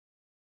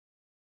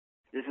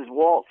This is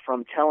Walt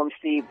from Tell 'em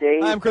Steve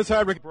Dave. I'm Chris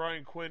Hardwick.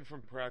 Brian Quinn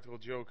from Practical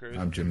Jokers.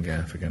 I'm Jim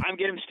Gaffigan. I'm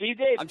Get 'em Steve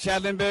Dave. I'm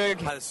Chad Lindbergh.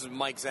 Hi, this is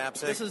Mike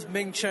Zapsik. This is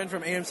Ming Chen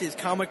from AMC's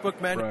Comic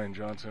Book Men. Brian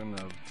Johnson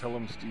of Tell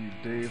 'em Steve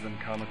Dave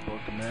and Comic Book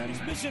Men.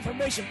 It's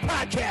Misinformation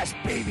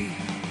Podcast, baby.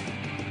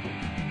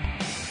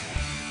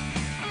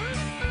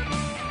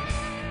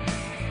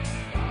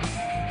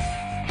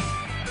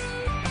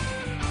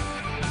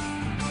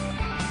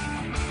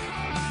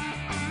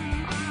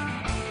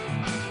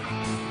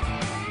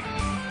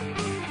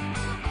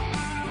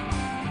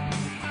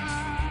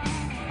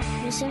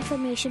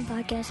 Misinformation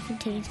Podcast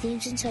contains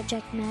themes and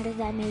subject matter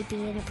that may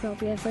be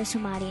inappropriate for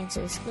some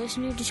audiences.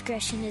 Listener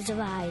discretion is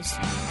advised.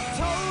 I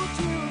told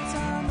you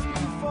times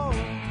before,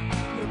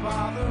 you're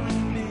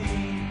bothering me.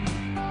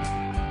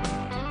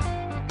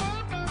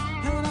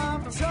 And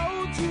I've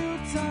told you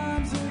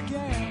times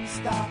again,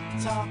 stop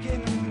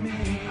talking to me.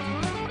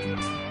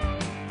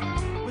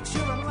 But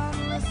you're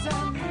relentless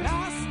and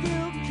I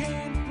still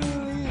can't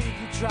believe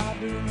you tried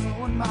to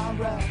ruin my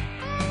rep.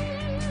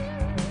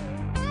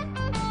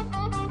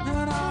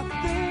 And I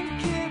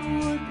think it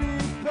would be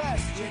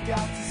best you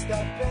got to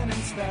step in and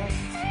inspect.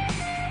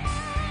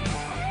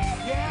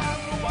 Yeah,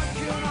 but what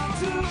can I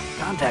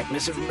do? Contact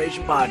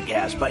Misinformation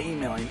Podcast by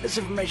emailing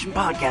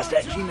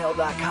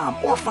misinformationpodcast@gmail.com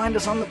or find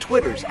us on the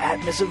Twitters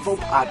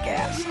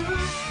 @misinfopodcast.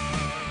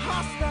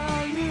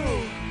 Hostile you.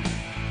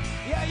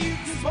 Yeah, you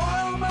can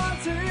spoil my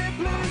day,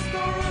 please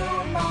don't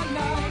ruin my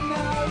night.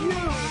 Now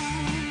you,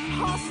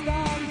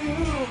 hostile you,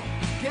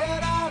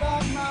 get out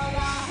of my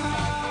life.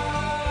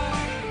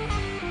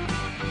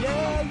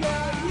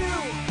 Yeah, you,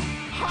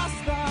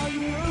 hostile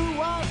you,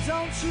 why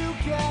don't you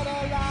get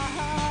alive?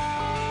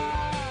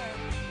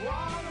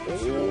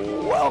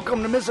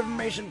 Welcome to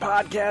Misinformation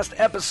Podcast,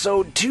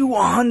 episode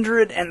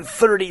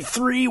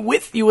 233.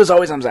 With you, as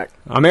always, I'm Zach.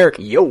 I'm Eric.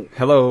 Yo.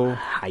 Hello.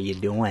 How you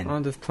doing?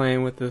 I'm just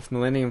playing with this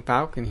Millennium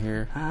Falcon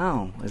here.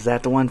 Oh, is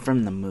that the one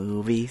from the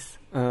movies?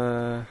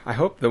 I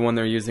hope the one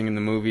they're using in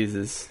the movies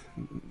is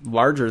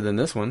larger than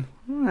this one.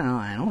 Well,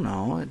 I don't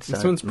know.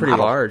 This one's pretty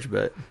large,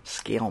 but...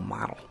 Scale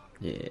model.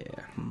 Yeah.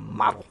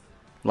 Model.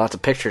 Lots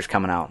of pictures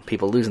coming out.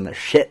 People losing their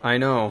shit. I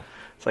know.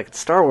 It's like a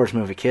Star Wars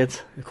movie,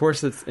 kids. Of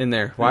course it's in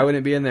there. Why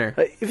wouldn't it be in there?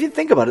 If you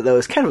think about it, though,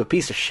 it's kind of a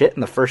piece of shit in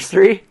the first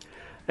three.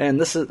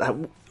 And this is...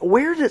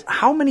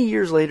 How many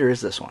years later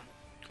is this one?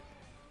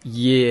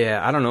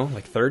 Yeah, I don't know.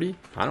 Like 30?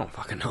 I don't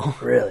fucking know.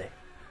 Really?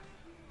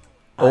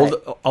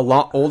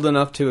 Old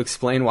enough to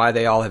explain why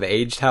they all have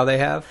aged how they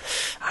have?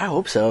 I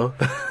hope so.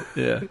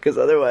 Yeah. Because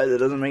otherwise it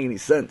doesn't make any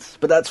sense.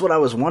 But that's what I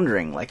was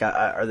wondering. Like,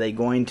 are they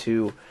going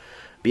to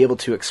be able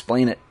to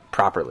explain it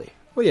properly?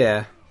 Well,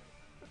 yeah.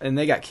 And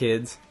they got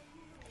kids.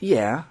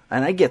 Yeah,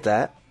 and I get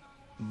that.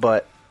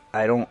 But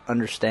I don't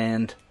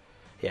understand.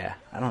 Yeah,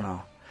 I don't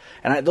know.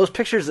 And those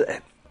pictures,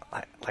 I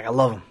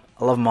love them.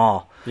 I love them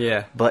all.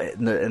 Yeah. But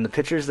in the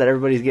pictures that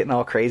everybody's getting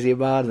all crazy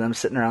about, and them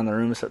sitting around the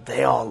room and stuff,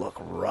 they all look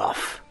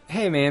rough.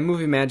 Hey, man,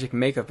 movie magic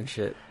makeup and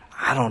shit.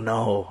 I don't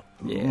know.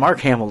 Yeah.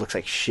 Mark Hamill looks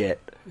like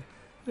shit.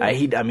 Yeah.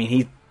 He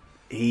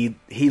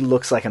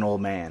looks like an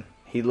old man.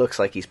 He looks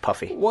like he's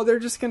puffy. Well, they're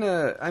just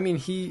gonna... I mean,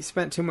 he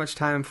spent too much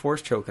time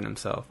force choking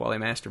himself while he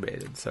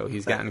masturbated, so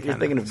he's gotten kind of... You're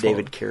thinking of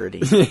David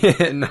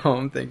Carradine. No,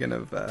 I'm thinking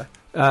of,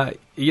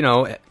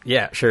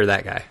 yeah, sure,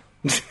 that guy.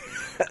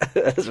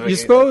 You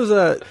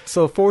suppose,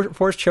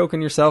 force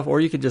choking yourself,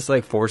 or you could just,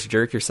 like, force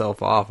jerk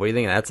yourself off. What do you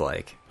think that's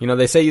like? You know,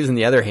 they say using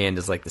the other hand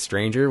is like the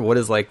stranger. What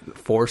is, like,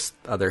 force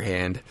other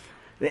hand?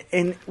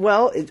 And,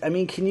 well, I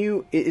mean,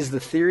 is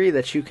the theory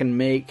that you can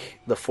make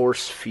the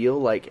force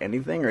feel like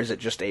anything, or is it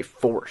just a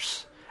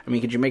force? I mean,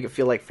 could you make it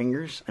feel like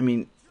fingers? I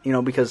mean, you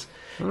know, because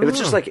if it's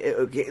just like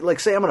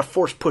say I'm going to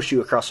force push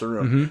you across the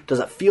room, mm-hmm. Does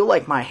it feel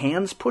like my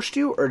hands pushed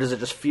you, or does it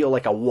just feel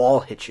like a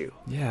wall hit you?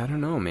 Yeah, I don't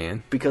know,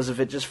 man. Because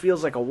if it just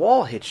feels like a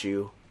wall hit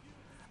you,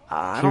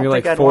 I can don't you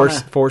think like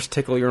I'd force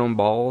tickle your own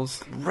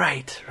balls?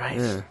 Right.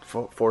 Yeah.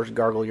 Force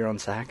gargle your own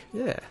sack?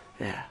 Yeah.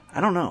 I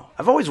don't know.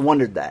 I've always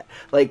wondered that.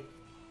 Like,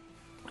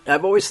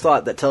 I've always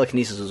thought that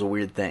telekinesis was a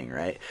weird thing,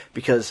 right?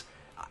 Because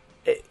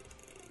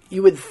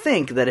you would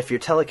think that if you're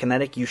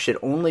telekinetic, you should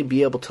only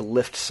be able to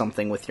lift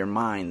something with your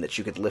mind that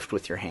you could lift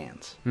with your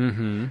hands.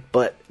 Mm-hmm.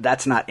 But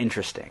that's not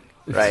interesting,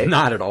 right? It's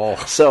not at all.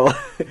 So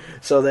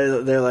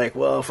they're like,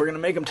 well, if we're going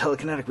to make them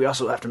telekinetic, we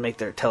also have to make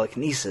their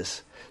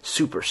telekinesis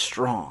super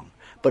strong.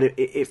 But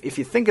if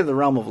you think in the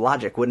realm of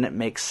logic, wouldn't it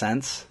make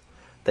sense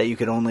that you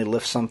could only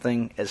lift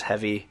something as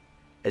heavy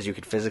as you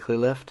could physically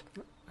lift?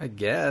 I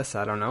guess.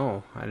 I don't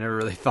know. I never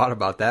really thought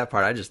about that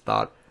part. I just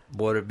thought,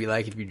 what would it be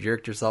like if you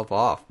jerked yourself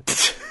off?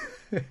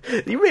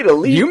 You made a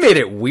leap. You made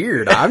it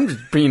weird. I'm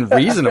just being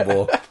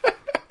reasonable.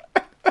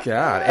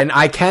 God. And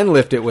I can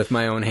lift it with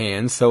my own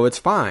hands, so it's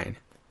fine.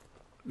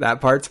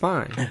 That part's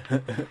fine.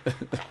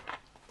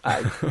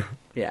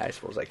 Yeah, I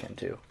suppose I can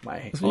too.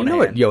 So you know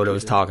what Yoda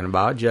was talking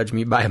about. Judge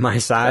me by my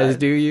size,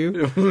 do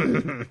you?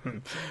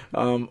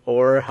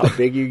 Or how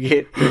big you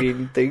get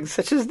eating things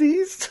such as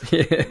these.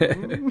 Yeah.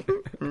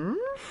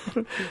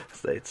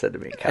 So they said to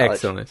me in college.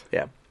 Excellent.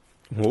 Yeah.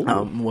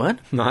 Whoa. What?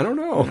 I don't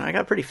know. I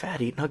got pretty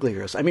fat eating ugly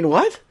girls. I mean,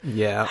 what?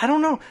 Yeah. I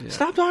don't know. Yeah.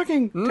 Stop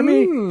talking to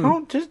me.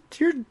 Don't just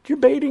you're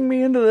baiting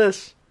me into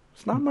this.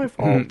 It's not my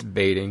fault.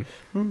 Baiting.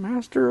 I'm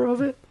master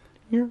of it.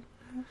 You're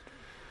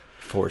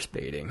force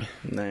baiting.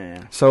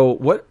 Nah. So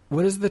what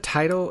is the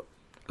title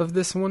of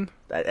this one?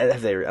 I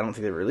don't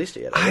think they released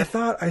it yet. I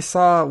thought I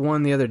saw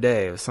one the other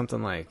day. It was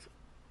something like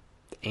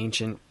the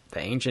ancient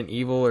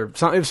evil or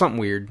something. It was something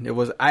weird. It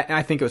was.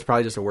 I think it was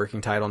probably just a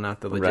working title,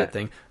 not the legit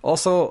thing.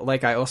 Also,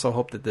 I also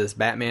hope that this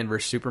Batman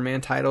vs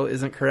Superman title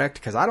isn't correct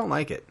because I don't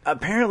like it.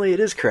 Apparently, it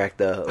is correct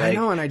though. I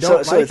know, and I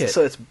don't like it.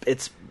 So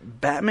it's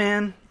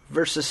Batman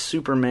versus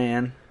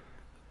Superman.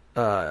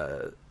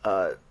 Dawn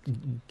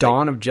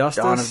of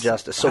Justice. Dawn of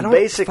Justice. So I don't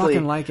basically,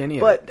 fucking like any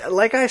of it. But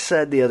like I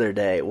said the other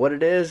day, what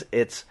it is,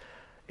 it's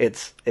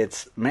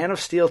Man of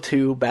Steel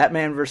 2,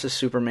 Batman vs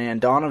Superman,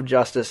 Dawn of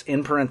Justice,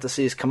 in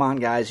parentheses. Come on,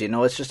 guys, you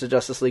know it's just a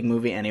Justice League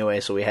movie anyway,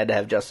 so we had to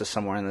have Justice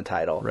somewhere in the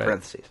title. Right.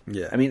 Parentheses.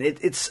 Yeah. I mean,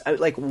 it's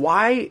like,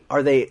 why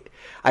are they?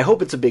 I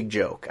hope it's a big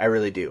joke. I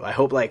really do. I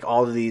hope like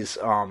all of these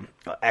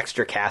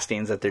extra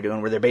castings that they're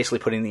doing, where they're basically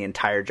putting the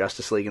entire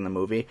Justice League in the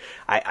movie.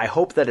 I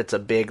hope that it's a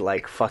big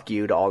like fuck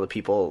you to all the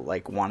people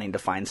like wanting to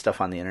find stuff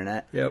on the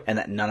internet, and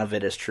that none of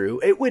it is true.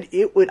 It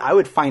would. I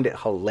would find it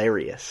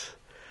hilarious.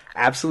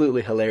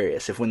 Absolutely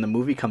hilarious if when the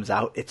movie comes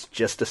out, it's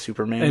just a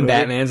Superman and movie.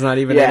 Batman's not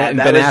even in it, and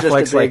Ben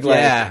Affleck's like,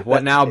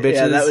 what now, bitches?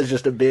 Yeah, that was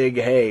just a big,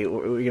 hey,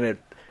 we're going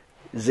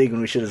to zig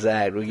when we should have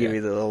zagged. We'll give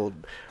you the little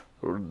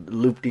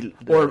loop-de...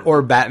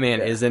 Or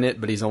Batman is in it,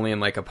 but he's only in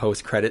like a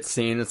post-credit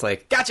scene. It's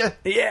like, gotcha!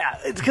 Yeah,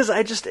 it's because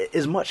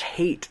as much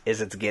hate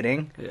as it's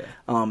getting,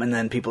 and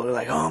then people are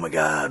like, oh my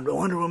god,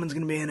 Wonder Woman's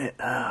going to be in it.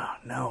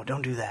 No,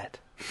 don't do that.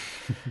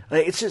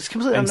 Like, it's just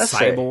completely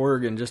unnecessary.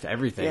 Cyborg and just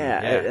everything.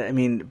 Yeah. I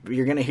mean,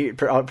 you're going to hear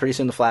pretty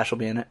soon the Flash will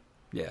be in it.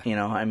 Yeah. You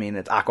know, I mean,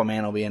 it's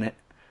Aquaman will be in it.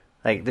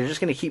 Like, they're just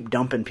going to keep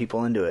dumping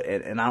people into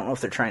it. And I don't know if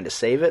they're trying to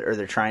save it or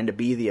they're trying to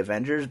be the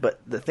Avengers, but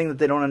the thing that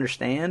they don't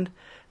understand,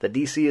 that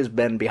DC has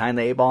been behind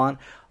the 8 ball on,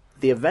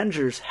 the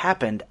Avengers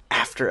happened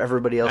after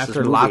everybody else's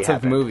movie lots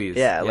happened. of movies.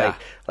 Yeah,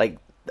 like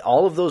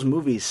all of those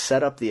movies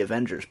set up the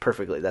Avengers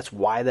perfectly. That's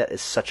why that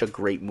is such a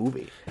great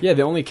movie. Yeah,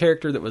 the only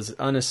character that was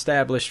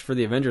unestablished for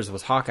the Avengers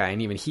was Hawkeye,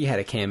 and even he had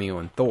a cameo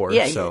in Thor.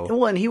 Yeah,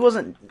 so. And he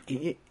wasn't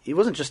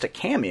just a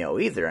cameo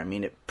either. I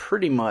mean, it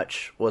pretty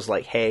much was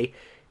like, hey,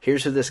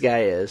 here's who this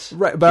guy is.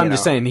 Right, but I'm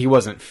just saying he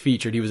wasn't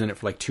featured. He was in it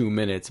for like 2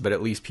 minutes, but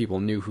at least people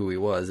knew who he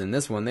was. In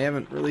this one, they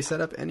haven't really set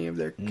up any of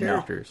their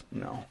characters.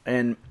 No.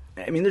 And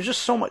I mean, there's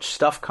just so much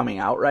stuff coming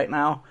out right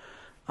now.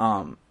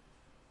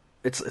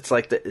 It's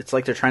like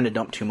they're trying to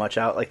dump too much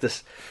out. Like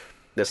this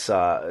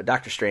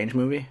Doctor Strange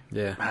movie.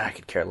 Yeah, I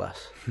could care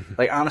less.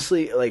 Like,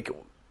 honestly, like,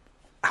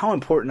 how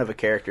important of a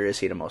character is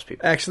he to most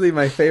people? Actually,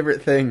 my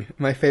favorite thing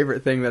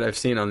that I've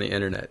seen on the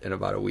internet in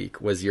about a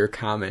week was your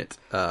comment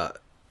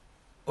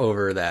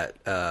over that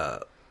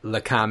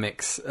the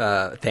comics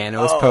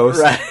Thanos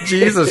post. Right.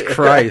 Jesus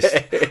Christ.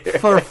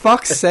 For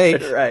fuck's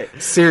sake. Right.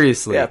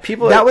 Seriously. Yeah,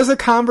 that was a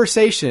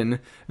conversation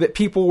that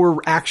people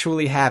were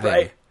actually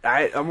having.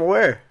 Right. I'm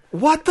aware.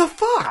 What the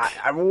fuck?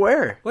 I'm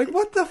aware. Like,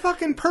 what the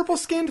fucking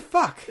purple-skinned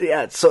fuck?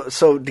 Yeah,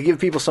 so to give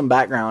people some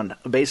background,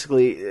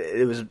 basically,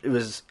 it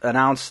was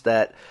announced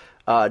that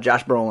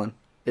Josh Brolin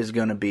is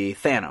going to be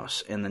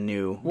Thanos in the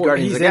new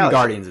Guardians of the Galaxy. He's in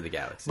Guardians of the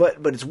Galaxy.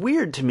 But it's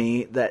weird to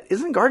me that,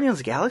 isn't Guardians of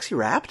the Galaxy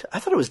wrapped? I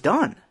thought it was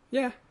done.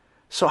 Yeah.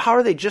 So how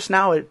are they just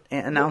now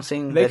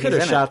announcing they that could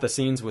he's have in shot it? the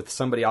scenes with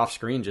somebody off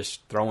screen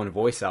just throwing a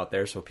voice out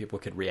there so people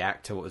could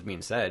react to what was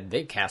being said.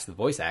 They cast the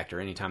voice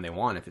actor anytime they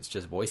want if it's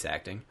just voice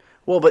acting.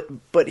 Well, but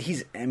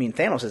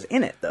Thanos is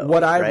in it, though.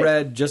 What I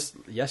read just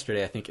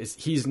yesterday, I think, is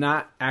he's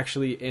not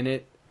actually in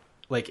it,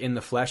 like, in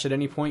the flesh at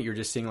any point. You're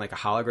just seeing, like, a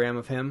hologram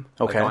of him,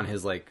 like, on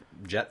his, like,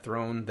 jet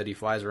throne that he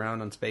flies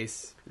around on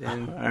space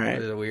in. All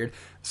right. It's weird.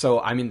 So,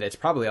 I mean, it's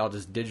probably all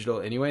just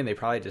digital anyway, and they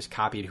probably just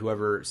copied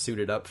whoever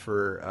suited up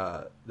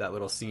for that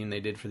little scene they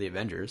did for the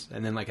Avengers.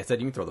 And then, like I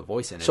said, you can throw the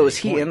voice in. So is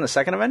he in the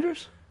second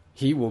Avengers?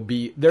 He will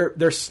be.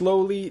 They're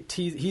slowly.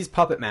 He's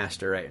Puppet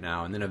Master right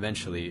now, and then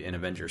eventually in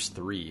Avengers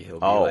 3, he'll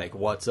be like,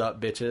 "What's up,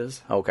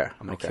 bitches? Okay,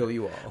 I'm gonna kill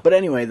you all." But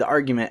anyway, the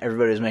argument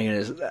everybody's making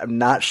is, I'm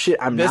not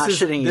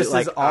shitting. This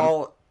like, is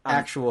all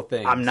actual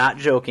things. I'm not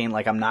joking.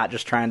 Like, I'm not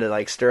just trying to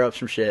like stir up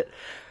some shit.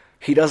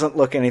 He doesn't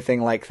look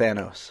anything like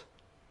Thanos.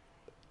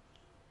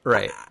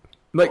 Right.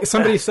 Like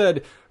somebody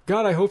said,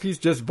 God, I hope he's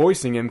just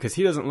voicing him because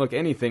he doesn't look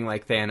anything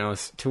like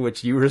Thanos, to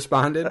which you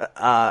responded.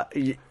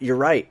 You're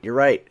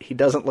right. He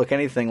doesn't look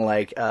anything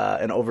like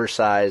an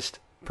oversized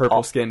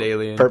purple-skinned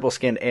alien.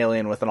 Purple-skinned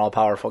alien with an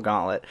all-powerful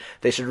gauntlet.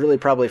 They should really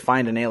probably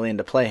find an alien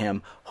to play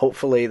him.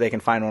 Hopefully they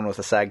can find one with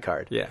a SAG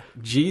card. Yeah.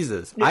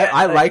 Jesus. Yeah,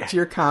 I liked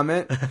your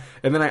comment,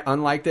 and then I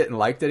unliked it and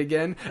liked it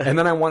again, and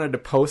then I wanted to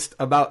post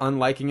about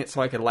unliking it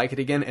so I could like it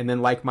again, and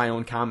then like my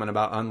own comment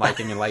about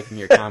unliking and liking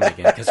your comment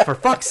again. Because for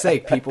fuck's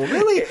sake, people,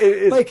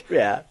 really?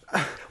 Yeah.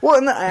 Well,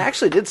 and I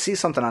actually did see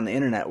something on the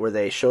internet where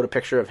they showed a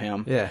picture of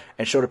him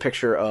and showed a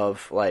picture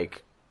of,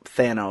 like,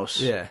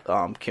 Thanos,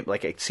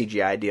 like a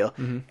CGI deal,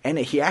 and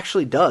he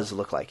actually does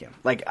look like him.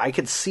 Like I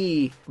could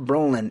see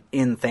Brolin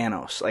in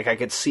Thanos. Like I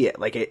could see it.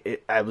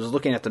 Like I was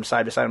looking at them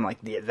side by side. I'm like,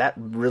 yeah, that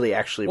really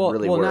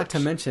really works. Not to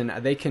mention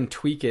they can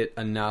tweak it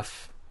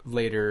enough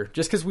later.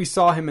 Just because we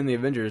saw him in the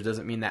Avengers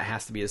doesn't mean that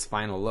has to be his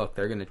final look.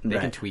 They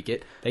can tweak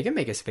it. They can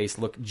make his face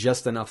look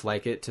just enough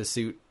like it to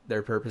suit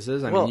their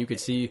purposes. I mean, you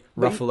could see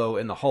Ruffalo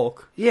in the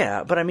Hulk.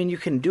 Yeah, but I mean, you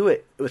can do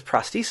it with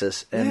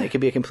prosthesis, and it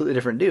could be a completely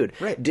different dude.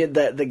 Right. Did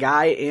the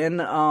guy in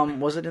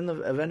was it in the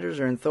Avengers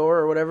or in Thor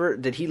or whatever?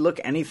 Did he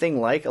look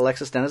anything like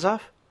Alexis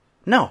Denisov?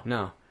 No,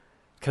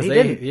 because he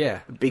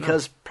didn't.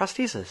 Because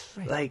prosthesis,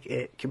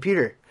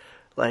 computer.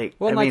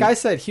 I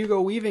said,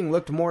 Hugo Weaving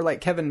looked more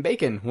like Kevin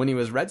Bacon when he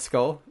was Red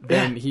Skull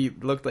than he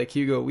looked like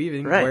Hugo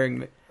Weaving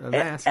wearing a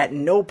mask. At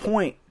no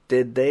point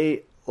did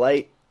they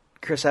light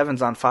Chris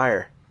Evans on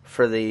fire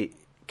for the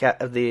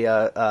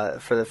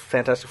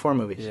Fantastic Four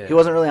movies. Yeah. He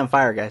wasn't really on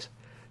fire, guys.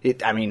 He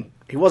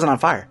wasn't on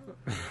fire.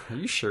 Are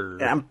you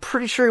sure? I'm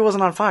pretty sure he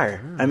wasn't on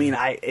fire. I mean,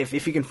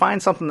 if you can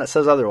find something that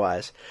says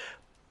otherwise,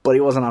 but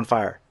he wasn't on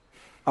fire.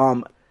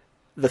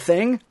 The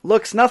Thing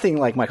looks nothing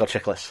like Michael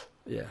Chiklis.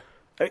 Yeah.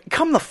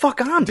 Come the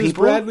fuck on, Does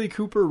people. Does Bradley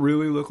Cooper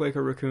really look like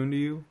a raccoon to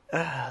you?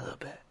 A little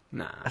bit.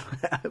 Nah.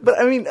 But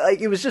I mean,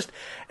 it was just,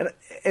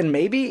 and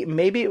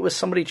maybe it was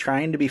somebody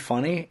trying to be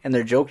funny, and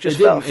their joke just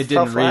fell flat. It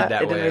didn't read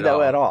that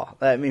way at all.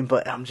 I mean,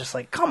 but I'm just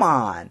like, come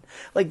on,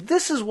 like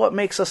this is what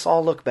makes us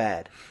all look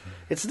bad.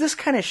 It's this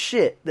kind of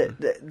shit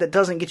that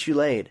doesn't get you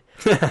laid.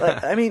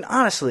 I mean,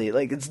 honestly,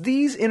 like it's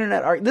these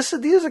internet these are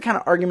the kind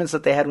of arguments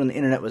that they had when the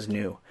internet was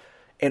new,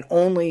 and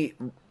only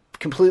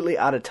completely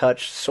out of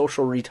touch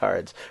social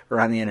retards are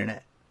on the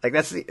internet. Like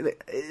that's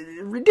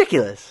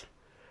ridiculous.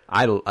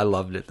 I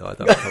loved it though. I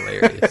thought it was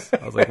hilarious.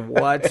 I was like,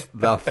 "What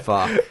the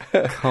fuck?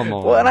 Come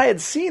on!" Well, and I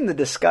had seen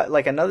a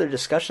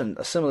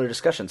similar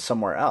discussion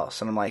somewhere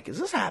else, and I'm like, "Is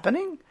this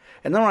happening?"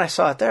 And then when I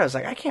saw it there, I was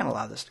like, "I can't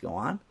allow this to go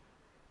on.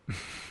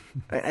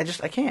 I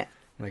can't."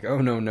 Like, oh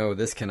no,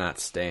 this cannot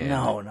stand.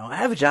 No, I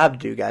have a job to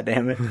do.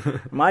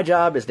 Goddammit. My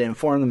job is to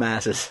inform the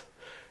masses,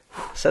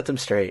 set them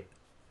straight.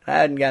 I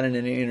hadn't gotten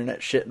any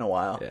internet shit in a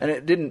while, and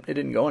it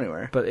didn't go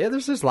anywhere. But yeah,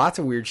 there's just lots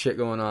of weird shit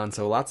going on.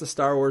 So lots of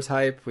Star Wars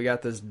hype. We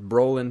got this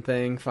Brolin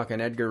thing. Fucking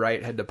Edgar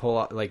Wright had to pull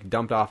out,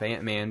 dumped off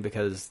Ant-Man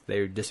because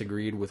they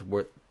disagreed with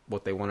what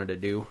they wanted to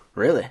do.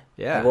 Really?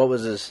 Yeah. Like, what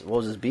was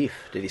his beef?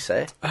 Did he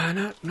say?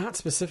 Not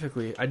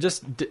specifically. I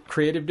just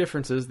creative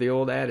differences, the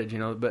old adage,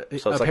 But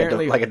so it's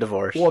apparently like a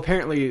divorce. Well,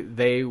 apparently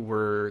they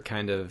were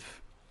kind of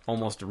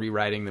almost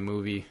rewriting the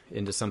movie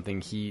into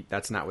something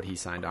that's not what he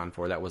signed on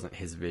for. That wasn't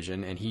his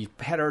vision, and he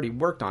had already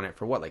worked on it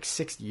for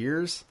 6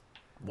 years.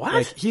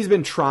 What? He's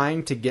been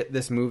trying to get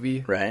this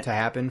movie to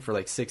happen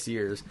for 6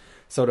 years.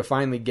 So to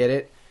finally get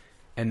it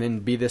and then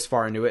be this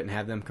far into it and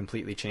have them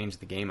completely change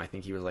the game, I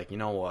think he was like, you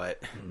know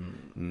what?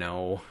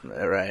 No.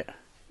 Right.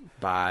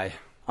 Bye.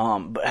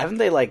 But haven't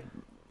they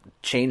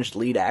changed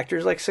lead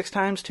actors 6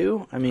 times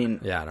too? I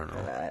mean, yeah, I don't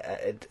know.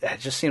 It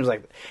just seems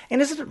like.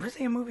 And is it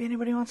really a movie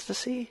anybody wants to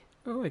see?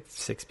 Oh,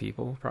 6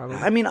 people, probably.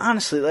 I mean,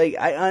 honestly,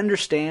 I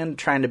understand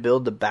trying to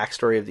build the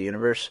backstory of the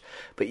universe,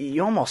 but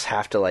you almost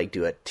have to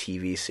do a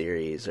TV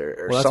series or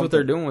well, that's something. what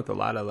they're doing with a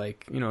lot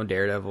of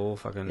Daredevil,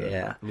 fucking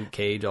Luke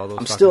Cage, all those.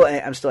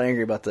 I'm still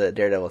angry about the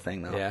Daredevil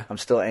thing though. Yeah. I'm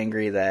still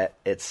angry that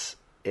it's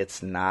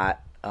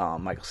not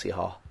Michael C.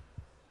 Hall.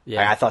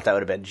 Yeah, I thought that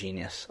would have been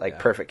genius,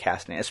 perfect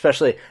casting.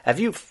 Especially, have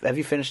you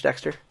finished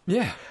Dexter?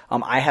 Yeah.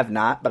 I have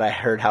not, but I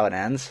heard how it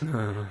ends,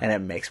 and it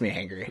makes me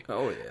angry.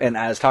 Oh yeah. And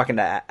I was talking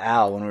to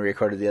Al when we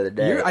recorded the other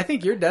day. I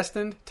think you're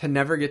destined to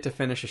never get to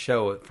finish a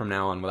show from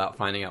now on without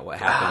finding out what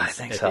happens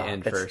the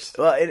end first.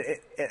 Well,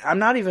 I'm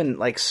not even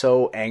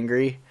so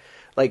angry.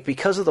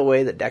 Because of the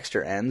way that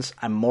Dexter ends,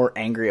 I'm more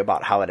angry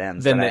about how it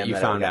ends than that you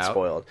found out.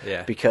 Spoiled.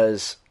 Yeah.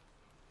 Because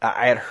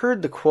I had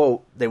heard the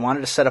quote, they wanted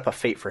to set up a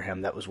fate for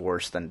him that was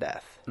worse than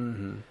death.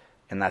 Mm-hmm.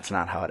 And that's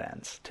not how it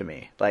ends to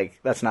me.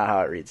 That's not how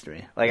it reads to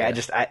me.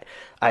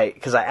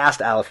 Because I asked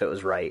Al if it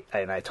was right,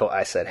 and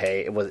I said,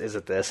 hey, is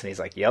it this? And he's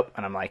like, yep.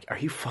 And I'm like, are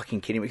you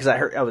fucking kidding me? Because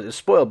I was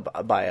spoiled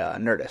by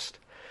Nerdist.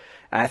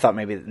 And I thought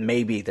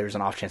maybe there's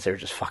an off chance they were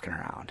just fucking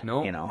around.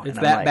 No, it's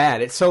and that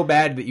bad. It's so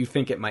bad that you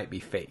think it might be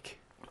fake.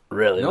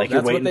 Really? Nope,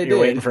 you're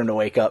waiting for him to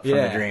wake up from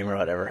the dream or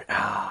whatever.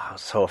 Oh, I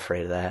was so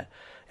afraid of that.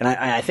 And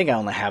I think I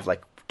only have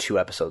 2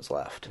 episodes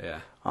left. Yeah.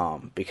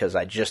 Because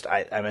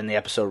I'm in the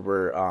episode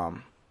where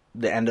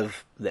the end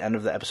of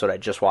the episode I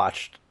just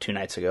watched 2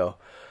 nights ago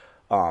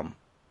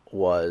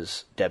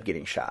was Deb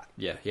getting shot.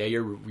 Yeah,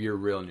 you're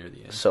real near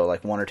the end. So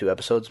 1 or 2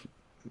 episodes,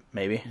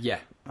 maybe. Yeah.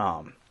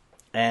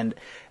 And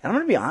I'm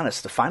gonna be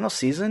honest, the final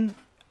season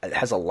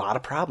has a lot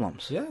of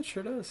problems. Yeah, it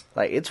sure does.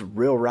 It's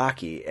real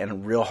rocky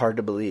and real hard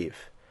to believe.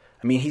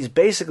 I mean, he's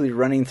basically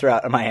running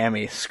throughout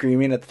Miami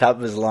screaming at the top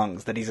of his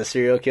lungs that he's a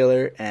serial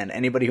killer, and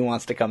anybody who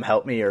wants to come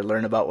help me or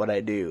learn about what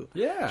I do,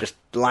 just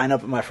line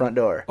up at my front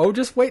door. Oh,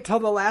 just wait till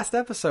the last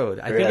episode.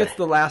 I think it's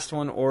the last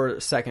one or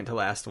second to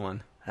last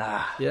one.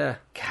 Yeah.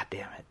 God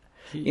damn it.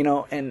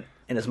 And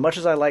as much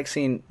as I like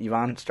seeing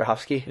Yvonne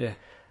Strahovski,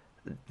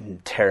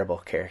 terrible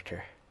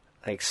character.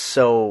 like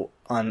so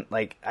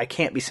I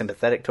can't be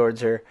sympathetic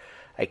towards her.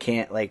 I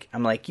can't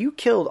I'm like, you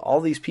killed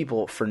all these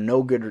people for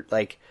no good.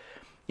 Like,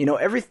 you know,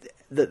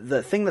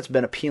 the thing that's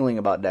been appealing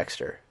about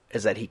Dexter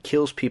is that he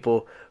kills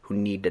people who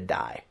need to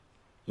die.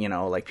 You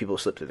know, like people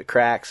who slip through the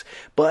cracks.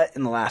 But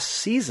in the last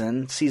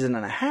season and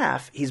a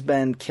half, he's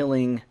been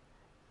killing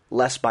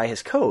less by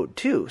his code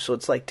too. So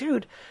it's like,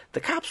 dude, the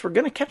cops were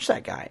going to catch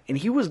that guy and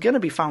he was going to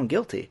be found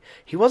guilty.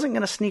 He wasn't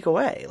going to sneak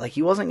away. Like,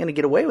 he wasn't going to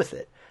get away with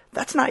it.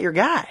 That's not your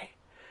guy.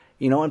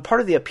 You know, and part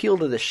of the appeal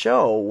to the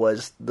show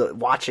was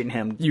watching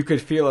him. You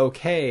could feel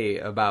okay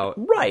about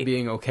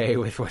being okay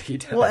with what he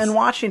does. Well, and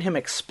watching him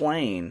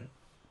explain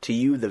to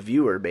you, the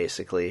viewer,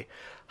 basically,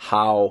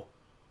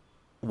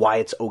 why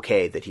it's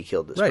okay that he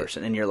killed this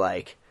person. And you're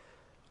like,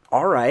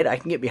 all right, I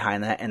can get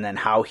behind that. And then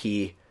how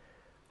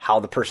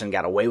the person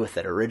got away with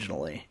it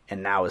originally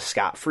and now is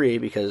scot-free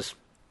because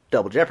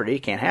double jeopardy,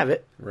 can't have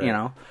it, you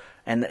know.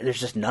 And there's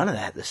just none of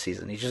that this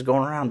season. He's just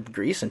going around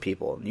greasing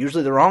people,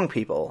 usually the wrong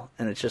people.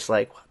 And it's just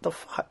like, what the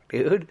fuck,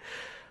 dude?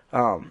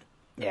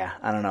 Yeah,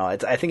 I don't know. I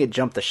think it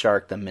jumped the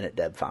shark the minute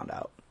Deb found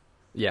out.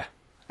 Yeah.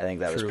 I think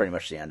that was pretty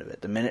much the end of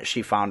it. The minute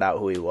she found out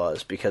who he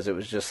was, because it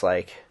was just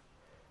like,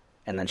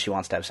 and then she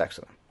wants to have sex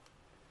with him.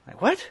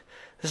 Like, what?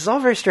 This is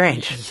all very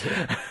strange.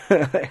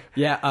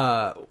 Yeah,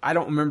 I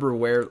don't remember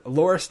where.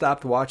 Laura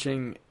stopped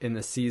watching in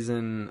the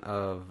season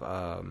of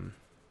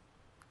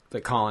the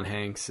Colin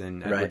Hanks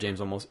and Edward James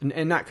Olmos.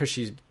 And not because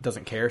she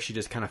doesn't care. She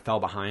just kind of fell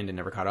behind and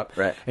never caught up.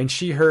 Right. And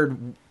she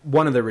heard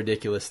one of the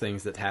ridiculous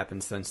things that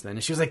happened since then.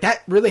 And she was like,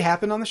 that really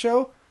happened on the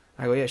show?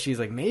 I go, yeah. She's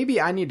like,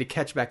 maybe I need to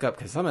catch back up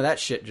because some of that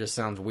shit just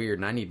sounds weird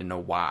and I need to know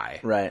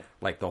why. Right.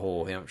 Like the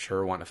whole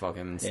her wanting to fuck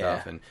him and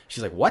stuff. And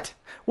she's like, what?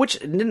 Which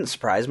didn't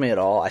surprise me at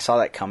all. I saw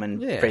that coming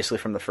basically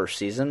from the first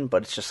season,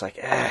 but it's just like,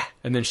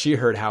 And then she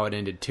heard how it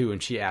ended too,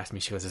 and she asked me,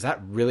 she goes, is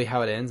that really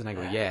how it ends? And I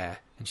go, yeah.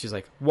 And she's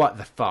like, what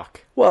the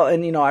fuck? Well,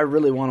 and you know, I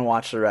really want to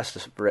watch the rest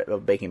of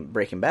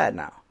Breaking Bad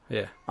now.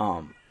 Yeah.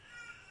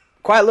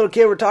 Quiet little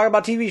kid, we're talking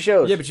about TV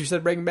shows. Yeah, but you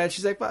said Breaking Bad,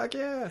 she's like, fuck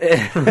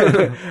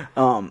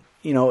yeah.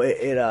 You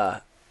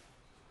know,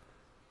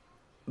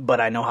 but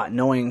I know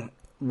knowing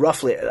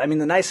roughly, I mean,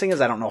 the nice thing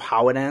is I don't know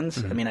how it ends.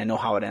 Mm-hmm. I mean, I know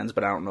how it ends,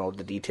 but I don't know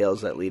the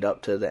details that lead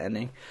up to the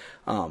ending.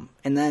 And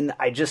then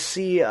I just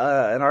see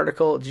an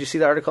article. Did you see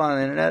the article on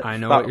the internet? I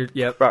know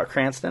about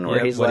Cranston,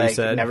 where he's like,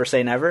 never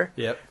say never.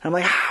 Yep. And I'm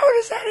like, how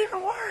does that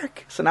even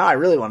work? So now I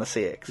really want to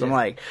see it. Because I'm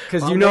like,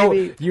 because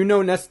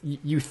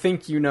you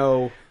think you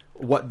know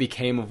what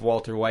became of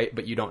Walter White,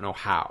 but you don't know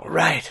how.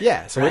 Right.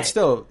 Yeah. So it's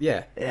still,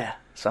 Yeah.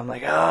 So I'm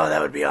like, oh,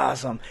 that would be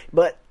awesome.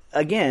 But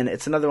again,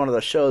 it's another one of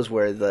those shows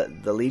where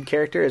the lead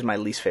character is my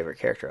least favorite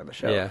character on the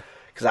show. Yeah.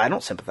 Because I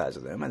don't sympathize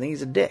with him. I think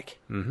he's a dick.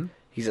 Mm-hmm.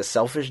 He's a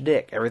selfish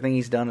dick. Everything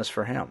he's done is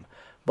for him.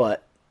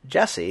 But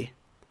Jesse,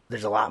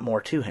 there's a lot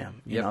more to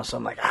him. You know, so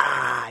I'm like,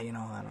 you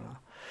know, I don't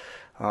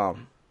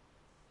know.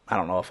 I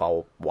don't know if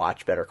I'll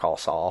watch Better Call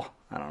Saul.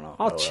 I don't know.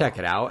 I'll check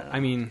it out. I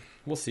mean,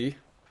 we'll see.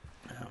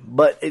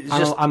 But it's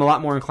just, I'm a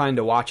lot more inclined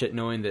to watch it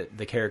knowing that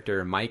the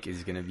character Mike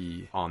is going to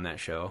be on that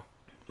show.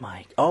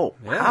 Mike. Oh,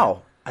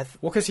 how?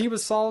 Well, because he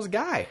was Saul's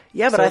guy.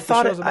 Yeah, but I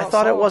thought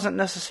it wasn't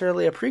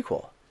necessarily a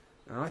prequel.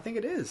 No, I think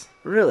it is.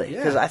 Really?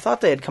 Because I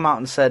thought they had come out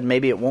and said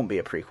maybe it won't be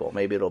a prequel.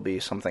 Maybe it'll be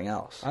something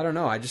else. I don't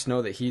know. I just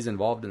know that he's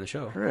involved in the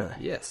show. Really?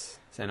 Yes.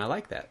 And I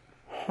like that.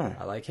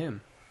 I like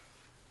him.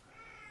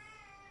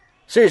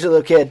 Seriously,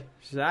 little kid.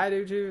 She said, I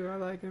do too. I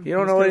like him. You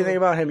don't know anything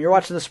about him. You're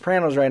watching The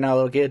Sopranos right now,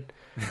 little kid.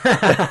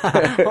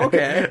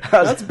 Okay.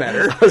 That's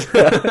better.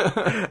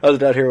 I was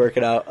down here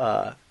working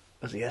out.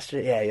 Was it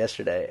yesterday? Yeah,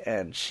 yesterday.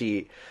 And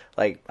she,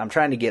 like, I'm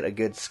trying to get a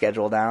good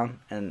schedule down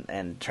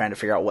and trying to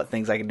figure out what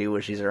things I can do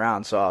when she's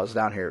around. So I was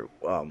down here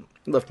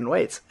lifting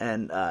weights,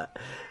 and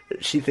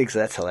she thinks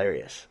that's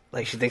hilarious.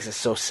 Like, she thinks it's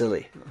so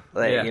silly.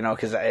 Like, you know,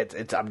 because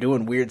I'm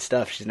doing weird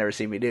stuff she's never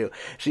seen me do.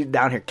 She's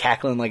down here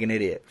cackling like an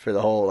idiot for the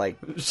whole, like,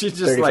 she's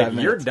just like,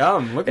 minutes. You're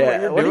dumb. Look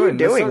at what you're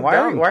doing. What are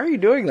you doing? So why are you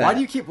doing that? Why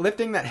do you keep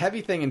lifting that heavy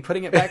thing and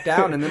putting it back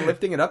down and then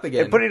lifting it up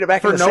again? And putting it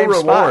back for in the no same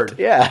reward. Spot.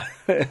 Yeah.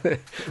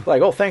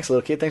 Like, oh, thanks,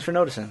 little kid. Thanks for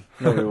noticing.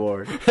 No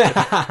reward.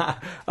 But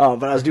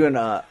I was doing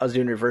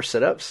reverse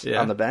sit-ups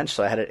on the bench,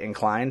 so I had it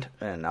inclined,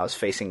 and I was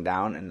facing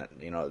down, and,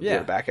 you know,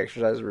 doing back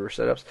exercises, reverse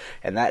sit-ups,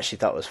 and that she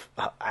thought was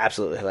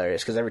absolutely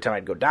hilarious, because every time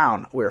I'd go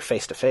down, we were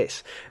face to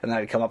face, and then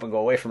I'd come up and go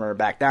away from her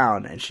back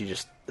down, and she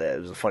just,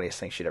 it was the funniest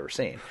thing she'd ever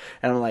seen.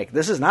 And I'm like,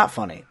 this is not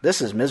funny.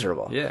 This is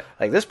miserable. Yeah.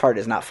 Like, this part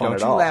is not fun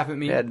at all. Don't you laugh at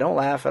me. Yeah, don't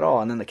laugh at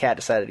all. And then the cat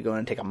decided to go in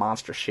and take a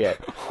monster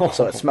shit.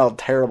 So it smelled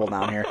terrible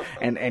down here.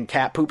 And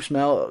cat poop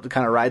smell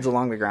kind of rides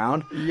along the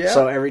ground. Yeah.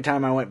 So every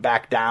time I went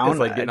back down, it's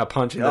like getting a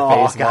punch in the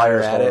face. God, while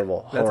you're at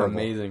horrible. That's horrible,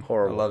 amazing.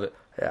 Horrible. I love it.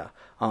 Yeah.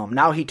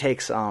 Now he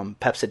takes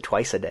Pepcid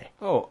twice a day.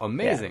 Oh,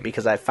 amazing. Yeah,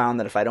 because I found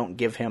that if I don't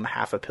give him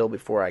half a pill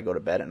before I go to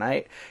bed at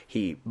night,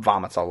 he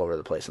vomits all over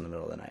the place in the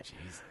middle of the night.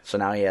 Jesus. So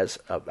now he has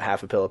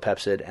half a pill of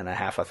Pepcid and a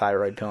half a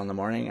thyroid pill in the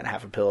morning, and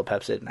half a pill of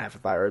Pepcid and half a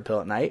thyroid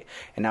pill at night.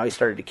 And now he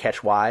started to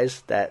catch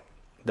wise that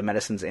the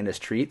medicine's in his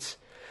treats.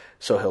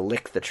 So he'll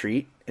lick the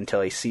treat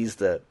until he sees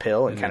the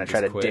pill and kind of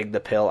try to dig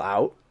the pill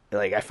out.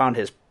 Like, I found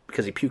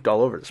because he puked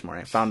all over this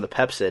morning. I found the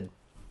Pepsid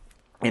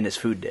in his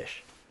food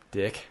dish.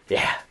 Dick.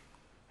 Yeah.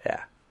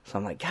 So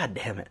I'm like, God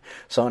damn it.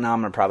 So now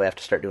I'm going to probably have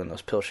to start doing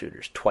those pill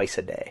shooters twice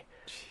a day.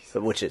 Jesus.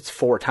 Which it's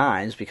 4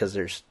 times because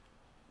there's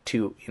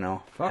 2,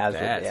 Fuck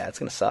that. Yeah, it's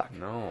going to suck.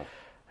 No.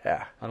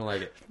 Yeah. I don't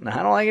like it. No,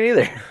 I don't like it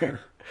either. I'm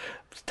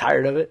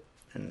tired of it.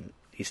 And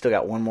he's still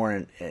got one more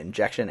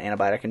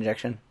antibiotic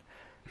injection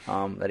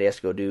that he has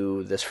to go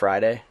do this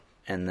Friday.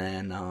 And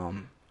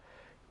then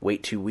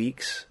wait 2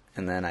 weeks.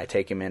 And then I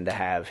take him in to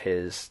have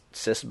his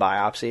cysts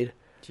biopsied.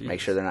 Jesus. Make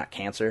sure they're not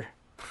cancer.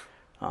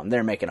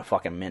 They're making a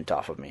fucking mint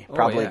off of me.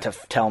 Probably to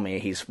tell me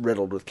he's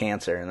riddled with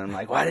cancer. And I'm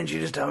like, why didn't you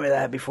just tell me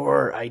that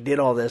before I did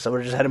all this? I would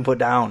have just had him put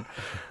down.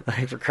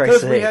 Like, for Christ's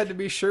sake. Because we had to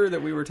be sure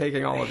that we were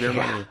taking all of your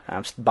money.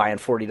 I'm buying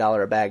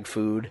 $40 a bag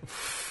food.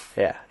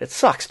 Yeah, it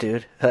sucks,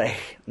 dude.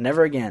 Like,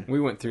 never again.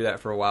 We went through that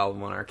for a while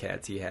with one of our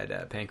cats. He had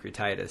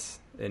pancreatitis,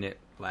 and it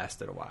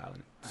lasted a while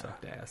and it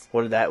sucked ass.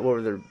 What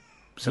were the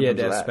symptoms He had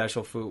to of have that?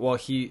 special food. Well,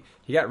 he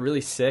got really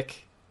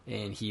sick,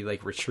 and he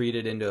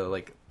retreated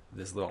into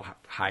this little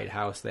hide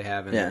house they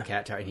have in the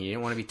cat tower, and he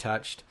didn't want to be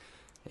touched,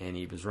 and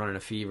he was running a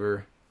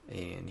fever,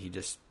 and he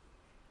just...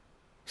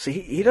 See,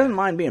 he doesn't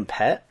mind being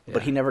pet,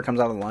 but he never comes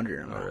out of the laundry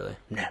room. Oh, really?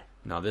 No.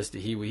 No,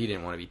 he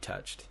didn't want to be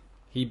touched.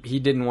 He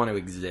didn't want to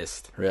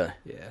exist. Really?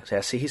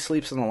 Yeah. See, he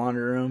sleeps in the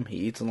laundry room, he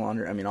eats in the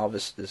laundry... I mean, all of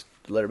his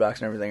litter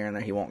box and everything are in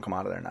there. He won't come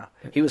out of there now.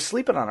 He was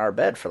sleeping on our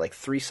bed for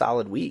 3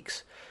 solid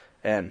weeks,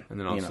 and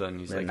then all of a sudden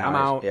he's like, now I'm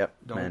out. Yep.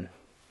 Don't...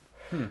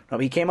 No,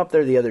 he came up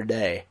there the other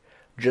day,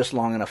 just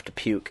long enough to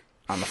puke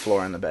on the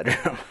floor in the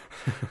bedroom.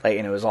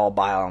 And it was all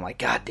bile. I'm like,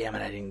 God damn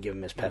it, I didn't give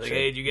him his Pepsi.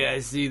 Hey, did you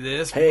guys see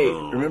this? Hey,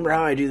 remember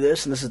how I do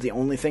this, and this is the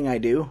only thing I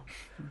do?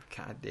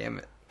 God damn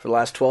it. For the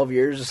last 12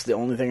 years, this is the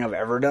only thing I've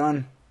ever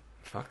done.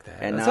 Fuck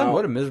that. And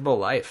what a miserable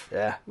life.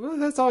 Yeah. Well,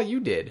 that's all you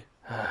did.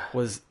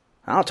 Was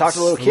I don't talk to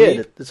a little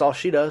kid. That's all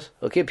she does.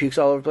 Little kid pukes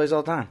all over the place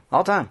all the time.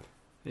 All the time.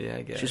 Yeah,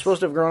 I guess. She's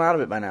supposed to have grown out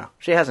of it by now.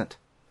 She hasn't.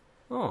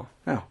 Oh.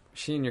 No.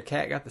 She and your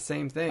cat got the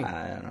same thing.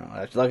 I don't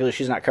know. Luckily,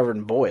 she's not covered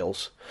in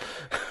boils.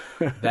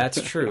 That's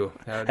true.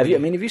 Have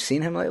you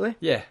seen him lately?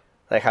 Yeah.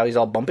 Like how he's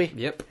all bumpy?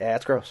 Yep. Yeah,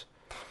 it's gross.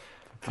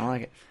 I don't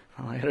like it.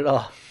 I don't like it at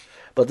all.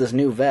 But this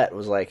new vet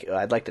was like,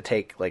 I'd like to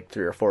take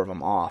 3 or 4 of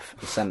them off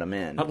and send them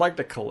in. I'd like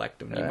to collect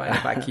them. Do you mind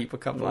if I keep a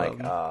couple of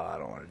them? I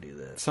don't want to do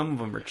this. Some of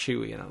them are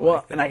chewy.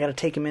 And I got to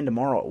take him in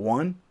tomorrow at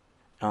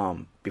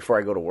 1 before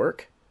I go to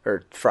work.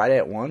 Or Friday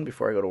at 1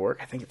 before I go to work.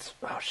 I think it's...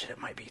 Oh, shit, it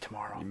might be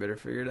tomorrow. You better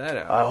figure that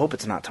out. I hope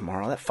it's not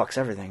tomorrow. That fucks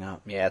everything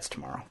up. Yeah, it's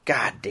tomorrow.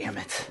 God damn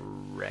it.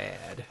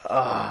 Rad.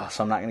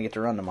 So I'm not going to get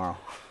to run tomorrow.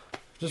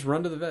 Just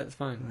run to the vet. It's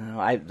fine. No,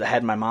 I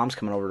had my mom's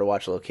coming over to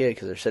watch a little kid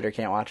because her sitter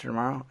can't watch her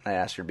tomorrow. I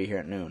asked her to be here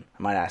at noon.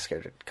 I might ask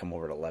her to come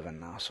over at 11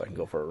 now so I can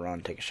go for a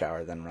run, take a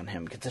shower, then run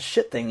him. Because the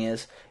shit thing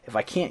is, if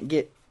I can't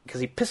get... Because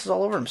he pisses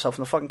all over himself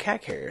in the fucking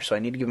cat carrier, so I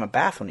need to give him a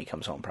bath when he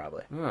comes home,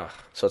 probably. Ugh.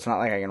 So it's not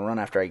like I can run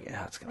after I...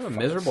 Oh, it's gonna what a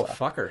miserable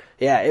fucker.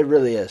 Yeah, it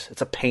really is.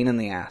 It's a pain in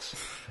the ass.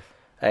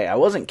 Hey, I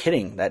wasn't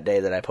kidding that day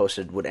that I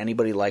posted, would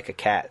anybody like a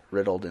cat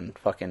riddled in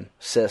fucking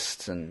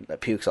cysts and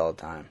pukes all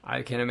the time?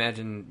 I can't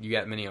imagine you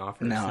got many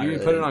offers. No, you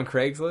really put it on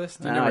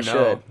Craigslist? You never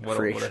know what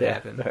would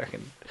happen.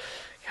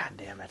 God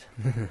damn it.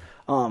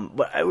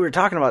 But we were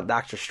talking about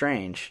Doctor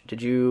Strange.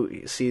 Did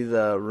you see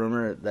the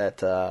rumor that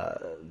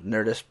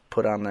Nerdist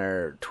put on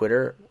their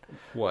Twitter?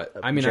 What?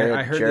 I mean, Jared,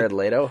 I heard Jared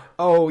Leto.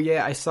 Oh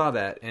yeah, I saw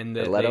that, and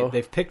Leto?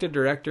 they've picked a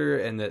director,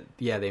 and that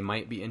they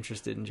might be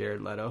interested in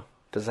Jared Leto.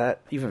 Does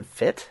that even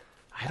fit?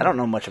 I don't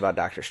know much about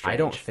Doctor Strange. I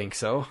don't think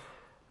so.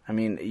 I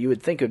mean, you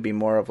would think it would be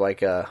more of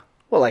like a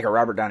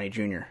Robert Downey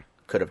Jr.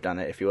 could have done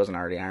it if he wasn't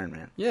already Iron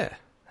Man. Yeah,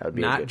 that would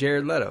be not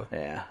Jared Leto.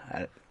 Yeah,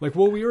 we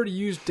already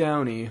used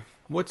Downey.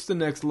 What's the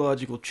next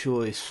logical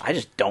choice? I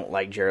just don't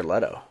like Jared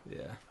Leto.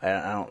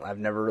 Yeah, I've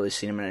never really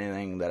seen him in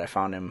anything that I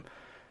found him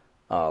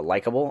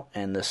likable.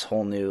 And this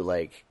whole new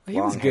he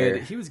was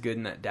good. He was good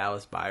in that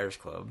Dallas Buyers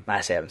Club.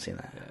 I haven't seen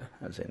that. Yeah.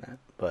 I haven't seen that.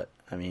 But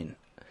I mean,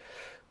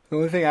 the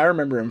only thing I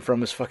remember him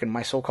from is fucking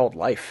My So-Called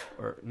Life.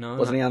 Or no,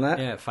 wasn't he on that?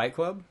 Yeah, Fight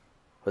Club.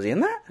 Was he in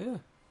that? Yeah.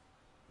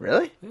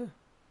 Really? Yeah.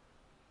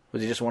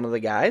 Was he just one of the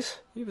guys?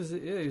 He was.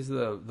 Yeah, he was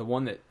the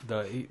one that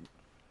he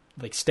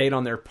stayed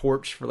on their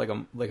porch for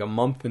a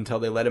month until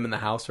they let him in the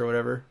house or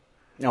whatever.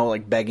 No,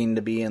 begging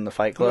to be in the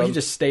Fight Club. No, he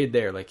just stayed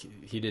there.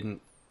 He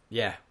didn't.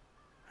 Yeah,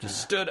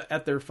 just stood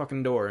at their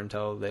fucking door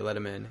until they let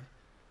him in.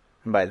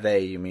 And by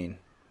they, you mean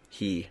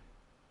he?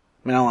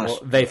 I mean, I want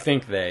to. They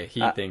think they.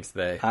 He thinks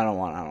they. I don't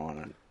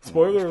want to.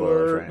 Spoiler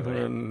alert!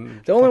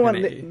 The only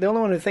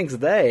one who thinks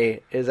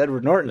they is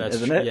Edward Norton,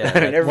 isn't it? Yeah, I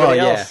mean, everybody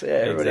else. Yeah,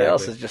 everybody exactly.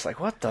 else is just like,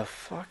 what the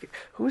fuck?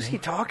 Who's he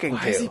talking to?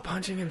 Why is he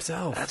punching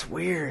himself? That's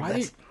weird.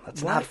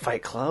 That's not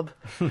Fight Club.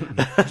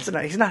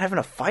 He's not having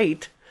a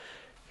fight.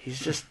 He's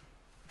just.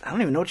 I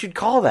don't even know what you'd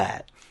call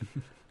that.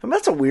 I mean,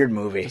 that's a weird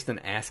movie. Just an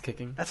ass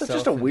kicking. That's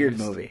just a weird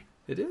movie.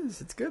 It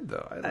is. It's good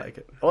though. I like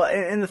it. Well,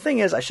 and the thing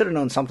is, I should have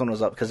known something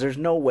was up because there's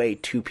no way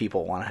 2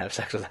 people want to have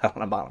sex with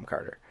Helena Bonham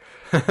Carter.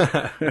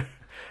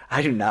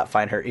 I do not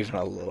find her even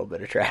a little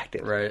bit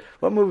attractive. Right.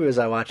 What movie was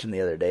I watching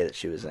the other day that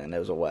she was in? It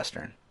was a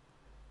Western.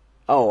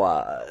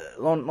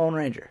 Lone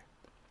Ranger.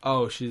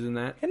 Oh, she's in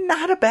that. And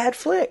not a bad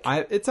flick.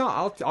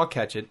 I'll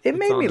catch it. It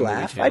made me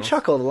laugh. I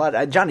chuckled a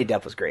lot. Johnny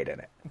Depp was great in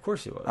it. Of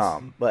course he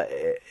was. But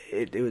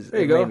it was.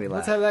 There you it go. Made me laugh.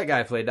 Let's have that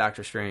guy play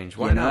Doctor Strange.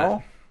 Why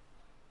not?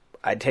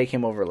 I'd take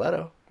him over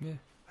Leto. Yeah.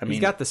 I mean,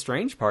 he's got the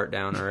Strange part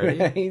down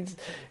already.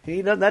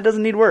 That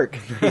doesn't need work.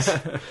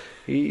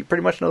 He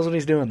pretty much knows what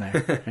he's doing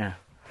there. Yeah.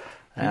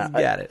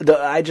 He's got it.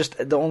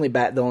 The only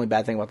bad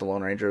thing about the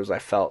Lone Ranger was I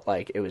felt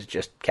like it was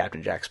just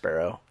Captain Jack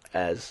Sparrow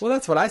as. Well,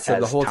 that's what I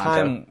said the whole Tonto.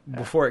 time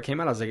before it came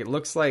out. I was like, it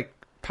looks like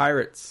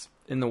pirates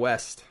in the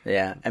West.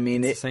 Yeah, I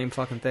mean, it's the same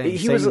fucking thing.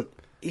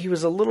 He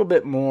was a little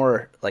bit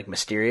more like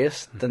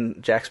mysterious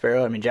than Jack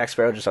Sparrow. I mean, Jack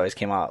Sparrow just always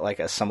came out like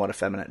a somewhat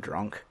effeminate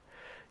drunk,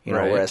 you know,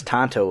 right. Whereas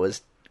Tonto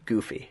was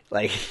goofy.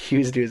 Like he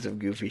was doing some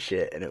goofy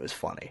shit, and it was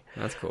funny.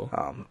 That's cool.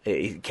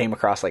 He came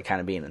across like kind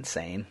of being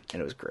insane,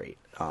 and it was great.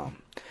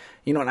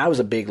 You know, and I was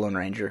a big Lone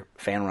Ranger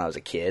fan when I was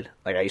a kid.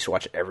 Like I used to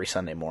watch it every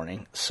Sunday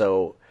morning.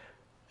 So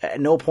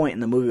at no point in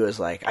the movie was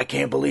like, I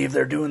can't believe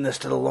they're doing this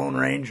to the Lone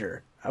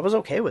Ranger. I was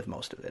okay with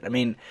most of it. I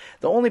mean,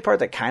 the only part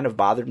that kind of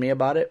bothered me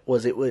about it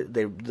was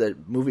the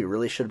movie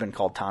really should have been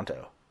called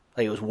Tonto.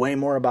 Like it was way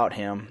more about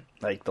him.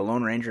 Like the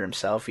Lone Ranger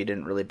himself, you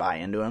didn't really buy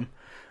into him,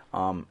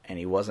 and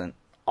he wasn't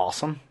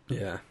awesome.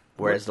 Yeah.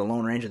 Whereas the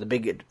Lone Ranger, the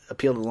big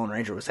appeal to the Lone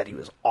Ranger was that he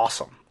was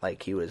awesome.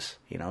 Like he was,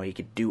 you know, he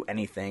could do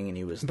anything, and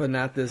he was. But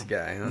not this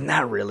guy, huh?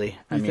 Not really.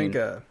 I mean,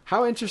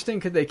 how interesting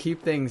could they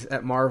keep things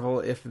at Marvel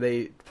if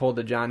they pulled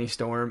a Johnny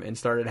Storm and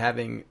started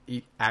having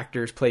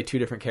actors play two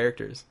different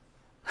characters?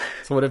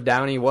 So what if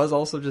Downey was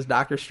also just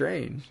Doctor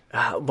Strange?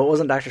 But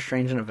wasn't Doctor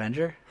Strange an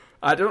Avenger?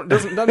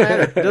 Doesn't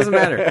matter. It doesn't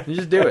matter. You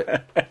just do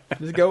it.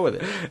 Just go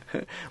with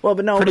it. Well,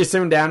 but no. Pretty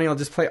soon Downey will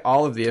just play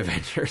all of the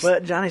Avengers.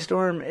 But Johnny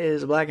Storm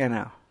is a black guy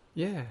now.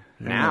 Yeah.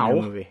 Now.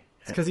 Movie.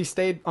 It's because he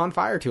stayed on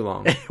fire too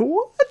long.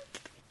 What?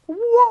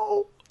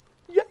 Whoa.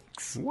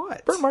 Yikes.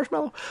 What? Burnt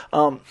marshmallow.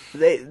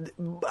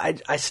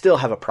 I still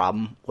have a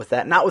problem with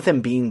that. Not with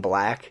him being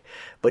black,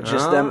 but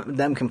just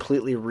them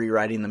completely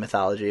rewriting the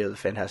mythology of the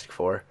Fantastic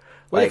Four.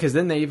 Well, because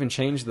then they even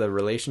changed the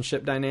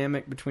relationship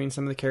dynamic between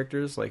some of the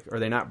characters. Like, are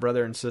they not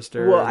brother and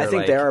sister? Well, I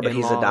think they are, but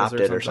he's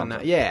adopted or something.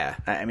 Now. Yeah.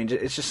 I mean,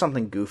 it's just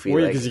something goofy.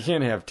 Well, because you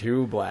can't have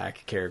two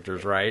black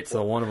characters, right?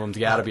 So one of them's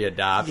got to be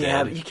adopted.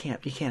 Yeah, but you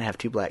can't have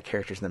two black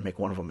characters and then make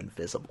one of them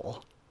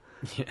invisible.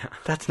 Yeah.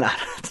 That's not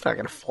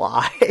going to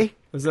fly.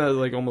 Isn't that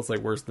like almost like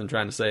worse than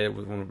trying to say it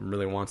when one of them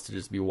really wants to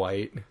just be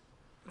white?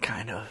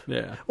 Kind of.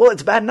 Yeah. Well,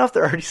 it's bad enough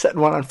they're already setting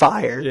one on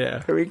fire.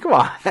 Yeah. I mean, come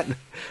on. They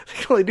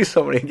can only do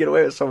so many and get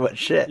away with so much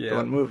shit in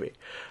one movie.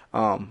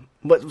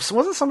 But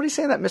wasn't somebody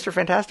saying that Mr.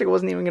 Fantastic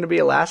wasn't even going to be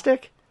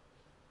elastic?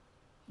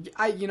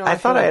 I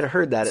thought I had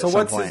heard that at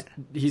some point.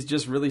 He's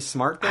just really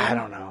smart then? I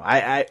don't know.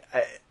 I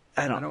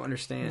don't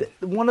understand.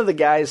 One of the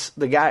guy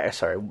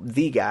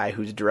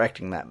who's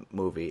directing that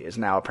movie is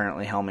now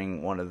apparently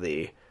helming one of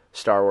the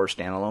Star Wars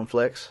standalone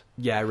flicks.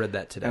 Yeah, I read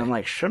that today. And I'm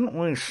like, shouldn't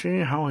we see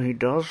how he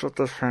does with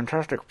this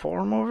Fantastic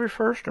Four movie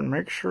first and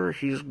make sure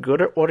he's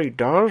good at what he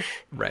does?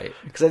 Right.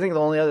 Because I think the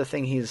only other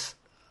thing he's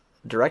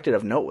directed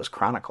of note was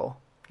Chronicle.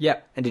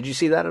 Yep. And did you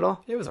see that at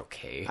all? It was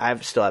okay. I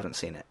still haven't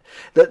seen it.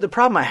 The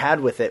problem I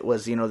had with it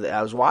was,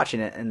 I was watching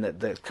it and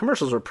the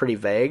commercials were pretty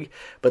vague,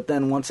 but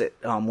then once it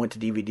went to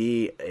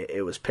DVD,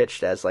 it was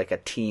pitched as like a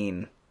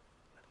teen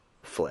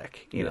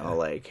flick, you know,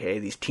 like, hey,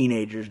 these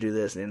teenagers do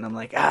this, and I'm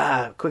like,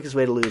 quickest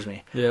way to lose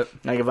me. Yep.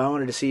 Like, if I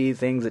wanted to see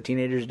things that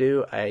teenagers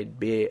do, I'd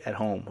be at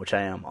home, which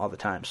I am all the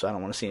time, so I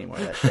don't want to see any more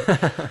of that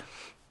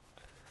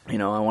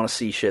shit. I want to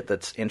see shit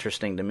that's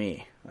interesting to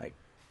me. Like,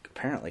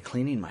 apparently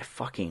cleaning my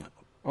fucking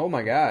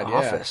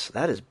office.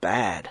 Yeah. That is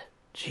bad.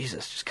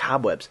 Jesus, just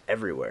cobwebs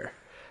everywhere.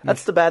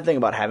 That's the bad thing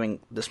about having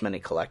this many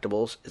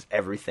collectibles, is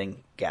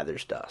everything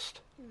gathers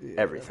dust. Yeah.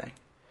 Everything.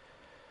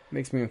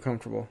 Makes me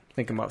uncomfortable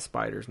thinking about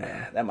spiders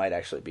now. That might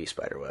actually be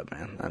spiderweb,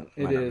 man.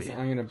 It is.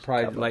 I'm going to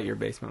probably light your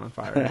basement on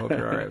fire. I hope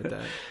you're all right with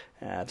that.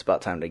 Yeah, it's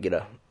about time to get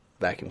a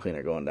vacuum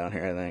cleaner going down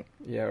here, I think.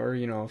 Yeah, or, a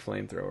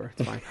flamethrower.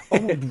 It's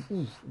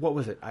fine. What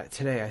was it?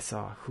 Today I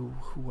saw. Who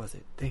was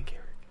it? Think,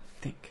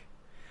 Eric.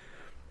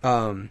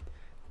 Think.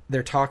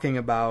 They're talking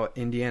about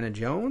Indiana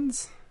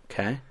Jones.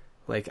 Okay.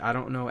 Like, I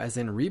don't know, as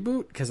in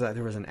reboot, because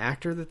there was an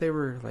actor that they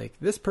were like,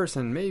 this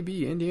person may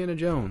be Indiana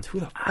Jones.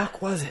 Who the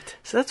fuck was it?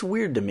 So that's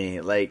weird to me.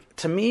 Like,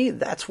 to me,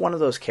 that's one of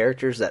those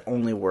characters that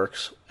only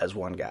works as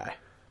one guy.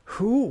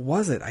 Who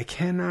was it? I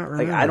cannot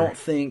remember. Like, I don't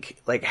think,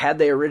 like, had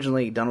they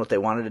originally done what they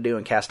wanted to do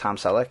and cast Tom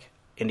Selleck,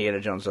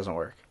 Indiana Jones doesn't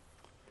work.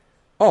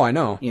 Oh, I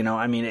know.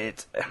 I mean,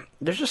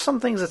 there's just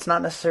some things that's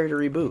not necessary to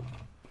reboot.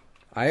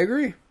 I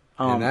agree.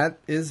 And that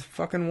is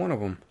fucking one of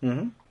them.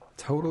 Mm-hmm.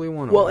 Totally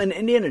one of them. Well, and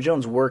Indiana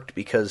Jones worked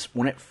because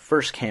when it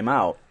first came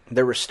out,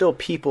 there were still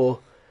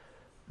people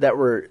that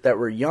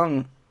were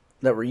young,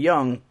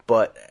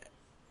 but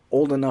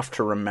old enough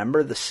to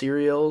remember the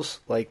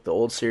serials, like the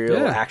old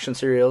action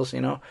serials,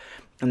 and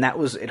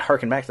it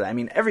harkened back to that. I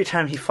mean, every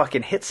time he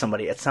fucking hits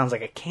somebody, it sounds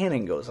like a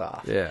cannon goes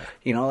off. Yeah.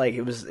 Like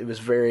it was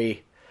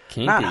very.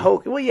 not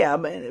hokey. Well, yeah,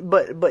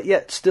 but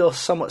yet still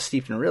somewhat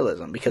steeped in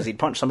realism because he'd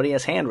punch somebody,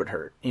 his hand would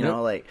hurt. You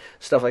know, like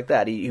stuff like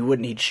that.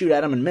 He'd shoot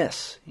at him and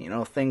miss. You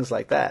know, things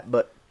like that.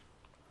 But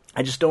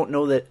I just don't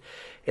know that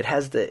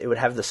it would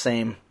have the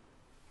same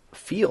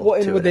feel. Well,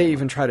 and to would it they anymore.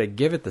 even try to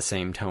give it the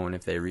same tone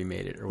if they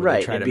remade it, or would Right,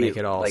 they try to it'd be, make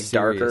it all like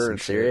serious darker and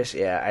shit? serious?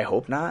 Yeah, I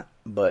hope not.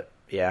 But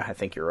yeah, I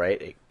think you're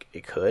right.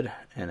 It could,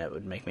 and it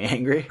would make me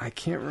angry. I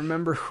can't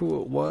remember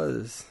who it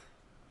was,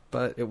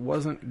 but it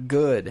wasn't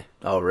good.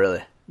 Oh,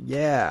 really?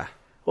 Yeah.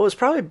 Well, it was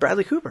probably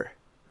Bradley Cooper.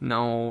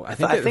 No, I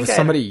think it was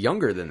somebody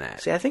younger than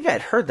that. See, I think I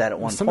had heard that at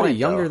one point. Somebody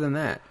younger than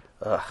that.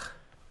 Ugh.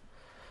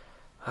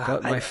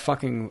 But my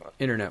fucking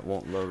internet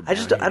won't load. I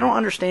don't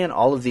understand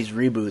all of these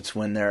reboots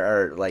when there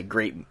are like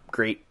great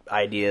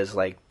ideas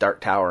like Dark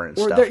Tower and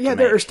stuff.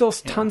 There are still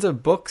tons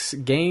of books,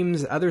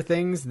 games, other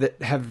things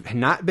that have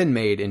not been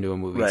made into a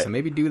movie. Right. So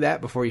maybe do that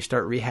before you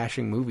start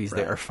rehashing movies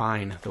that are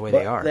fine the way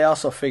they are. They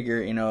also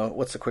figure,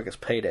 what's the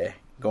quickest payday?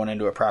 Going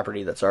into a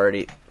property that's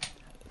already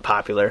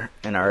popular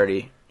and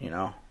already,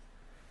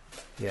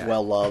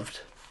 well loved,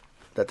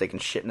 that they can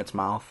shit in its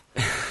mouth.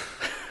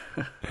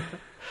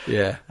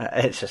 Yeah.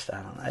 It's just,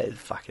 I don't know. I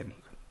don't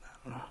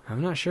know.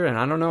 I'm not sure, and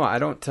I don't know. I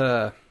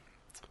don't.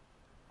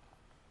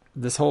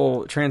 This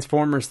whole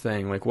Transformers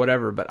thing, like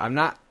whatever, but I'm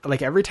not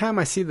like every time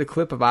I see the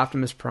clip of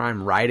Optimus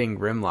Prime riding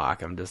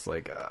Grimlock, I'm just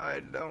like,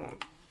 I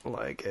don't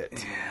like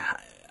it.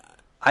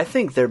 I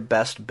think their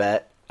best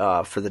bet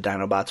for the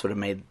Dinobots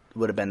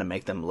would have been to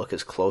make them look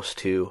as close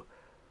to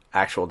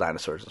actual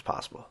dinosaurs as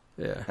possible.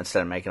 Yeah.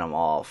 Instead of making them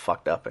all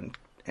fucked up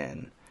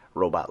and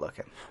robot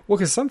looking. Well,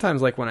 because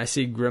sometimes, like when I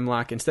see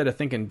Grimlock, instead of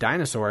thinking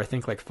dinosaur, I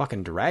think like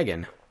fucking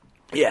dragon.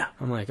 Yeah.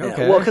 I'm like, Yeah.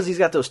 okay. Well, because he's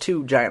got those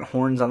two giant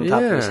horns on the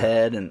top of his Yeah.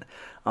 head, and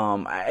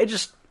I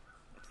just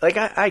like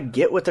I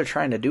get what they're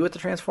trying to do with the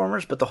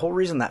Transformers, but the whole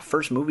reason that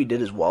first movie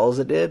did as well as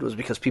it did was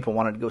because people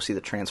wanted to go see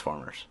the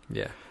Transformers.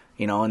 Yeah.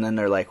 And then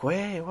they're like,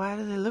 wait, why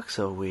do they look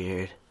so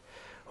weird?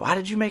 Why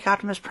did you make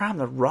Optimus Prime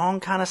the wrong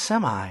kind of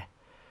semi?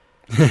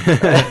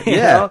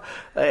 Yeah.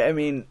 I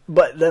mean,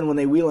 but then when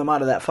they wheel him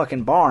out of that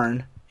fucking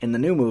barn in the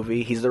new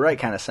movie, he's the right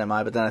kind of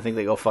semi, but then I think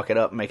they go fuck it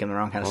up, make him the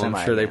wrong kind of semi.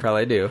 I'm sure they again.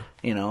 probably do.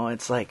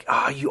 It's like,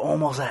 you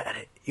almost had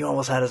it. You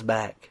almost had us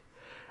back.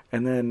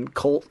 And then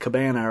Colt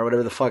Cabana or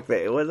whatever the fuck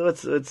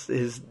what's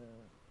his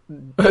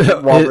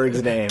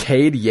Wahlberg's name?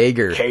 Cade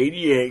Yeager. Cade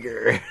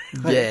Yeager.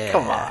 Yeah.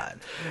 Come on.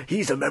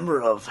 He's a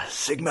member of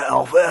Sigma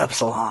Alpha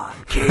Epsilon.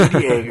 Cade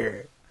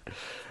Yeager.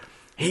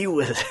 He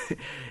was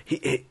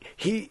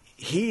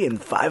he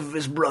and 5 of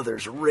his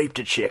brothers raped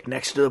a chick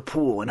next to the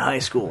pool in high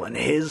school, and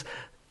his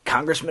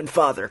congressman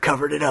father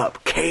covered it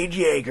up. Cade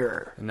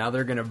Yeager. And now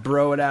they're going to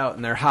bro it out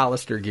in their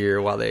Hollister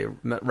gear while they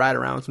ride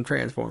around with some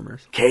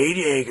Transformers. Cade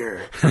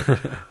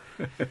Yeager.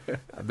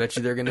 I bet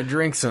you they're going to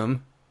drink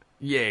some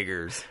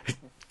Jaegers.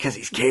 Because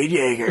he's Cade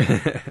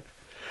Yeager.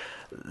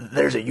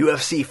 There's a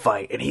UFC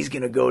fight, and he's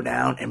going to go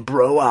down and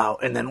bro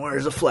out, and then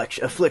wears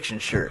Affliction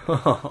shirt.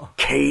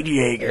 Cade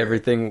Yeager.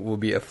 Everything will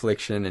be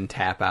Affliction and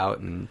Tap Out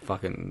and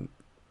fucking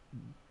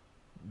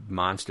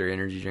Monster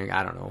Energy drink.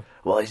 I don't know.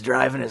 While he's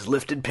driving his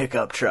lifted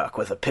pickup truck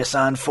with a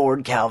piss-on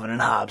Ford Calvin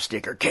and Hobbes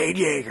sticker. Cade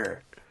Yeager.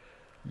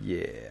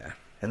 Yeah.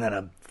 And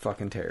then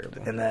fucking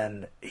terrible. And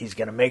then he's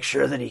going to make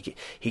sure that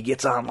he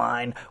gets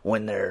online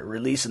when they're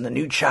releasing the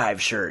new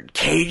Chive shirt.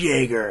 Cade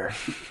Yeager.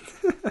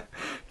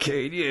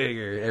 Cade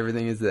Yeager.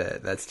 Everything is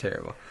that. That's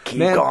terrible.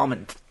 Keep calm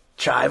and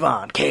chive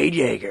on. Cade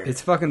Yeager.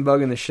 It's fucking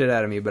bugging the shit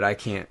out of me, but I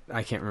can't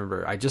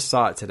remember. I just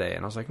saw it today,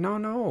 and I was like,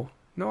 no,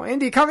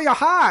 Indy, cover your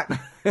heart.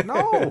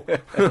 No.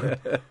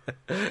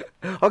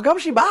 Oh, come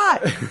she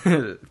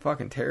by.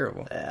 Fucking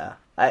terrible. Yeah.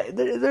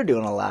 They're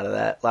doing a lot of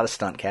that. A lot of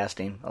stunt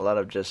casting. A lot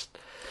of just...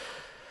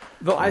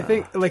 Though I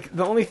think, like,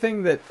 the only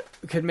thing that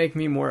could make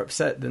me more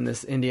upset than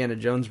this Indiana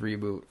Jones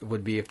reboot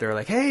would be if they're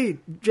like, hey,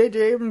 J.J.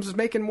 Abrams is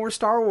making more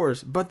Star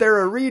Wars, but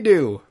they're a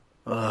redo.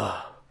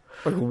 Ugh.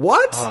 Like,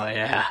 what? Oh,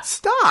 yeah.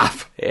 Stop.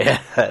 Yeah.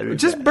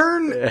 Just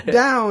burn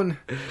down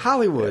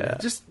Hollywood. Yeah.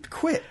 Just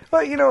quit.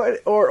 Well,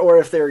 or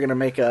if they were going to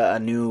make a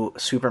new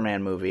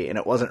Superman movie and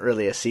it wasn't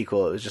really a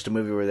sequel, it was just a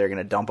movie where they're going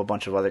to dump a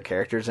bunch of other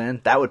characters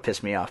in, that would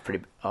piss me off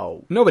pretty...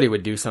 Oh. Nobody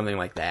would do something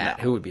like that.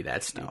 No. Who would be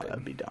that stupid? No, that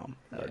would be dumb.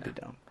 That would be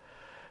dumb.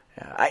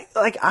 Yeah,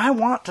 I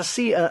want to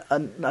see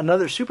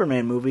another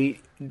Superman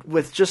movie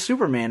with just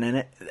Superman in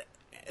it.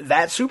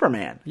 That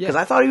Superman. Because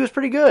I thought he was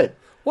pretty good.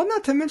 Well,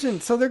 not to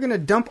mention, so they're going to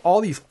dump all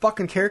these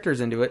fucking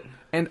characters into it,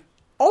 and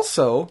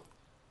also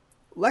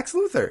Lex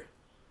Luthor.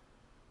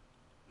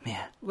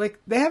 Yeah. Like,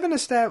 they haven't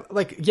established...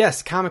 Like,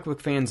 yes, comic book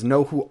fans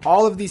know who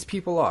all of these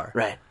people are.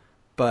 Right.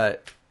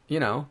 But,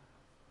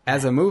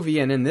 as a movie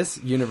and in this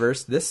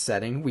universe, this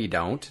setting, we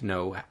don't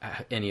know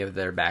any of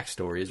their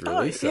backstories,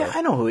 really. Oh, yeah,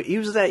 I know who he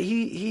was.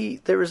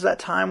 There was that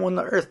time when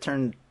the Earth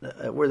turned...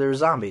 where there were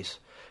zombies.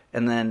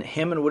 And then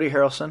him and Woody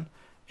Harrelson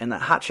and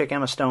that hot chick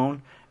Emma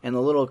Stone... and the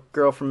little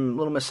girl from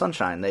Little Miss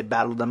Sunshine, they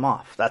battled them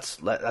off.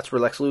 That's where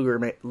Lex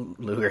Luthor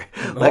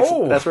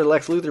that's where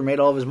Lex Luthor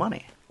made all of his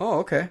money. Oh,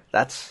 okay.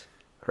 That's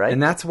right.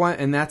 And that's when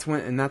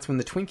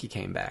the Twinkie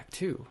came back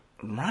too.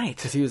 Right.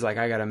 Because he was like,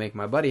 I got to make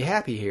my buddy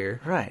happy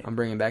here. Right. I'm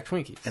bringing back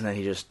Twinkies. And then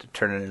he just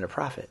turned it into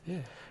profit. Yeah.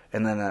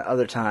 And then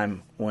other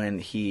time when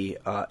he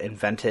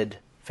invented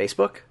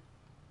Facebook.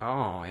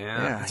 Oh,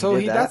 yeah. Yeah, so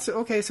he did that. that's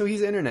okay. So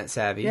he's internet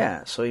savvy.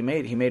 Yeah. So he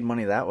made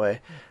money that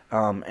way.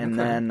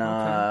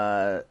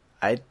 I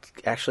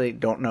actually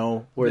don't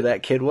know where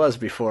that kid was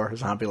before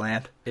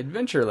Zombieland.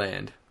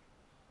 Adventureland.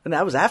 And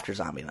that was after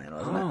Zombieland,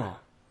 wasn't it? Oh.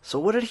 So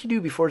what did he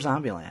do before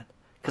Zombieland?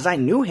 Because I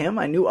knew him.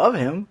 I knew of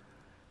him.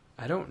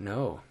 I don't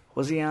know.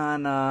 Was he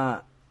on...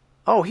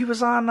 he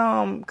was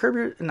on Curb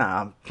Your...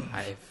 Nah.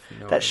 I have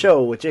no that idea.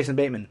 show with Jason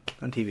Bateman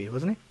on TV,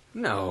 wasn't he?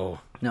 No.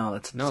 No,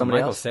 that's No, somebody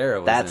Michael else. Cera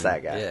was That's in-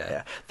 that guy. yeah.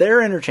 Yeah.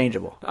 They're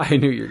interchangeable. I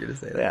knew you were going to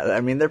say that. Yeah,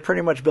 I mean, they're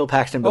pretty much Bill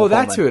Paxton, Bill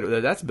That's Pullman. who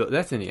it...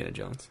 That's Indiana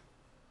Jones.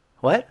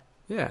 What?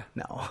 Yeah.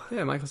 No.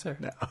 Yeah, Michael Cera.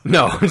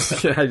 No.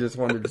 I just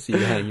wanted to see you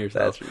hang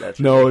yourself. That's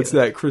no, ridiculous. it's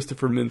that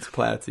Christopher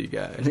Mintz-Plasse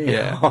guy.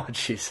 Yeah. Oh,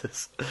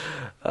 Jesus.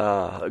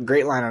 A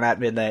great line on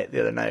At Midnight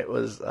the other night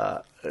was,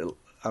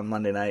 on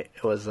Monday night,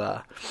 it was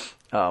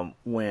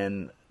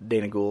when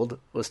Dana Gould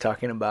was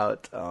talking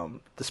about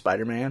the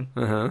Spider-Man,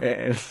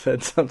 and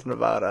said something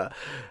about,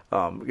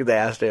 they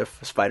asked if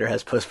Spider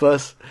has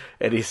puss,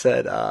 and he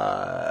said,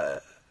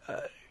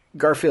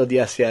 Garfield,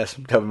 yes,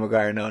 Tobey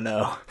Maguire,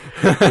 no.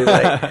 He's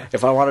like,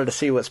 if I wanted to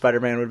see what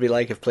Spider-Man would be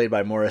like if played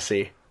by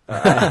Morrissey,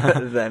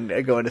 then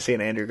going to see an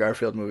Andrew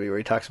Garfield movie where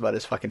he talks about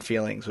his fucking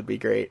feelings would be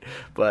great,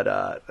 but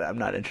I'm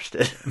not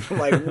interested. I'm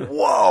like,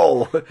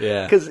 whoa!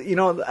 Yeah. Because,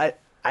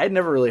 I had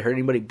never really heard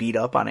anybody beat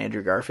up on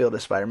Andrew Garfield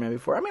as Spider-Man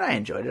before. I mean, I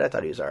enjoyed it. I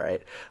thought he was all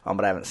right,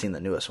 but I haven't seen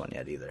the newest one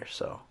yet either,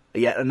 so...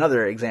 Yet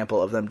another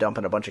example of them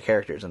dumping a bunch of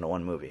characters into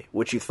one movie,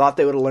 which you thought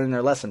they would have learned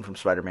their lesson from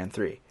Spider-Man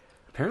 3.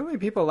 Apparently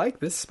people like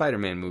this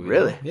Spider-Man movie.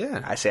 Really?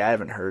 Yeah. I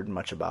haven't heard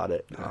much about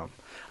it.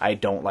 I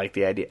don't like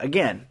the idea.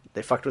 Again,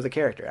 they fucked with the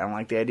character. I don't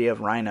like the idea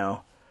of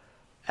Rhino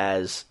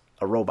as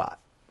a robot.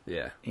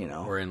 Yeah. You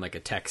know? Or in like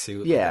a tech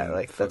suit. Yeah,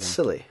 like that's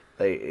silly.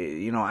 Like,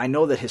 I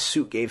know that his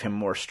suit gave him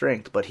more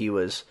strength, but he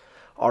was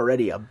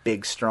already a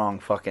big, strong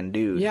fucking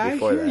dude. Yeah,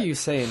 before I hear that. you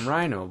saying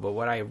Rhino, but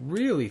what I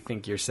really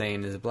think you're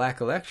saying is Black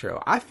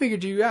Electro. I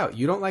figured you out.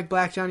 You don't like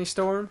Black Johnny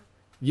Storm.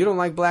 You don't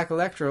like Black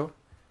Electro.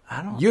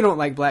 I don't. You don't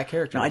like black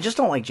characters. No, I just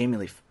don't like Jamie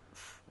Lee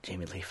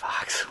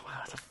Foxx.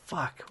 What the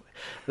fuck? I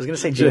was gonna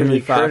say Jamie Lee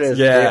Curtis.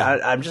 Yeah,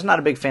 I'm just not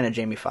a big fan of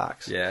Jamie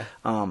Foxx. Yeah.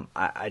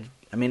 I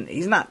mean,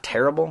 he's not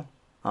terrible.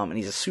 And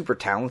he's a super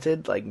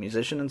talented like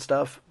musician and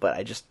stuff.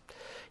 But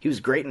he was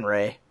great in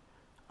Ray.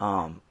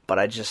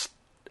 But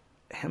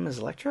him as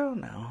Electro?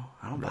 No,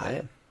 I don't buy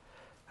it.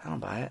 I don't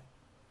buy it.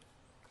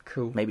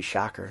 Cool. Maybe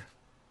Shocker.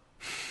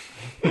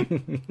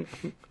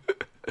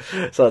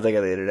 So I think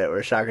on the internet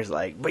where Shocker's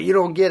like, but you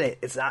don't get it.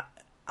 It's not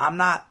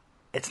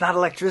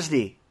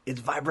electricity. It's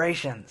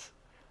vibrations.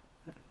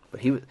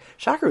 But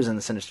Shocker was in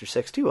the Sinister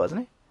Six too,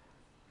 wasn't he?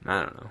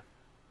 I don't know.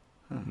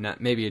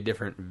 Not maybe a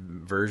different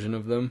version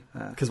of them.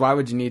 Because why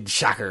would you need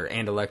Shocker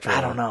and Electro?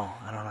 I don't know.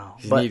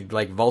 You need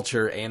like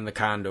Vulture and the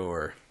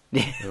Condor.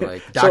 Yeah.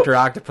 Like Dr.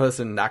 Octopus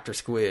and Dr.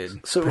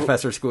 Squid.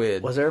 Professor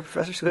Squid. Was there a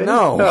Professor Squid?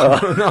 No.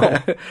 No.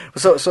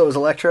 So it was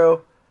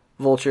Electro,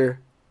 Vulture,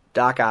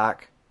 Doc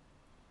Ock,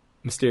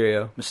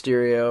 Mysterio.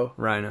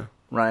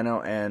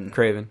 Rhino. and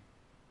Kraven.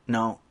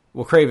 No.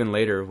 Well,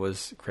 Kraven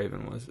was.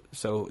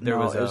 So there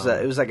was.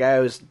 It was that guy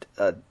who was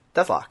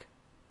Deathlock,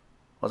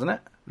 wasn't it?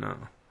 No.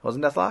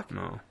 Wasn't Deathlock?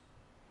 No.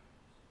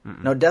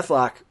 Mm-mm. No,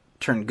 Deathlock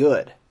turned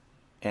good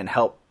and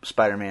helped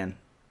Spider-Man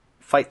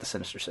fight the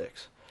Sinister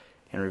Six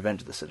and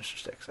Revenge of the Sinister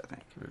Six, I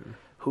think. Mm.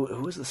 Who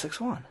was the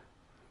sixth one?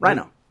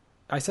 Rhino.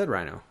 I said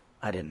Rhino.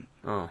 I didn't.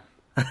 Oh.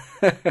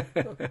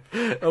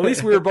 At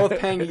least we were both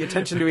paying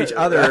attention to each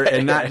other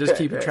and not just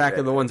keeping track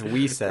of the ones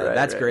we said.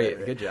 That's great.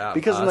 Right. Good job.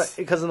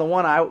 Because in the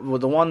one it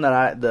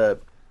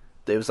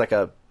was like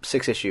a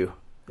 6-issue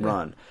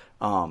run.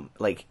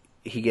 Like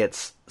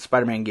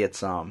Spider-Man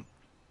gets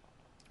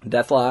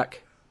Deathlock,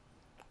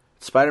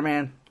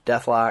 Spider-Man,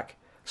 Deathlock,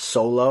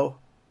 Solo,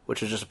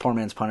 which is just a poor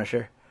man's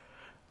Punisher,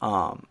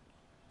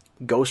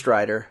 Ghost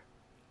Rider,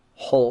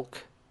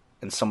 Hulk,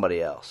 and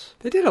somebody else.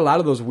 They did a lot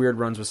of those weird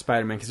runs with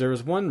Spider-Man because there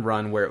was one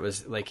run where it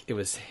was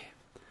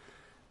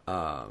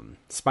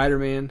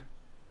Spider-Man,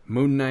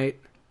 Moon Knight,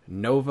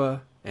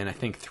 Nova, and I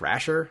think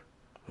Thrasher.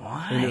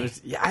 Why? And it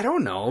was, I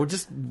don't know,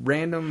 just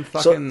random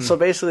fucking. So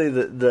basically,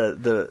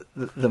 the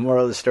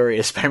moral of the story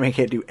is Spider-Man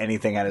can't do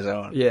anything on his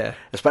own. Yeah.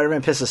 If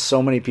Spider-Man pisses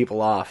so many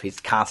people off, he's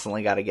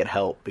constantly got to get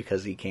help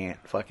because he can't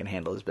fucking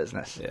handle his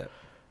business. Yeah.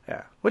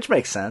 Yeah, which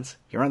makes sense.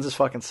 He runs his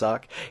fucking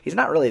suck. He's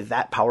not really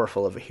that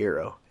powerful of a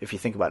hero, if you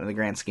think about it in the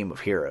grand scheme of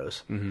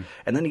heroes. Mm-hmm.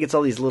 And then he gets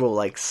all these little,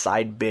 like,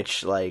 side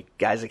bitch, like,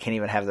 guys that can't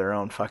even have their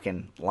own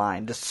fucking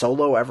line. Does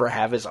Solo ever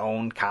have his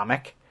own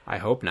comic? I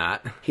hope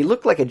not. He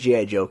looked like a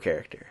G.I. Joe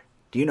character.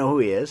 Do you know who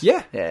he is?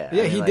 Yeah. Yeah, I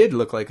mean, he did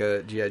look like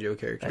a G.I. Joe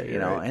character. You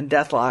know, and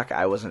Deathlock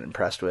I wasn't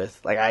impressed with.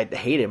 Like, I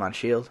hate him on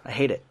S.H.I.E.L.D. I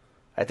hate it.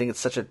 I think it's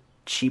such a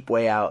cheap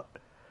way out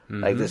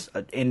like this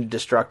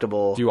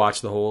indestructible. Do you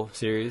watch the whole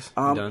series?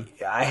 You done?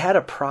 I had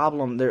a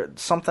problem there.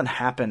 Something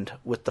happened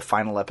with the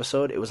final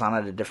episode. It was on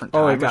at a different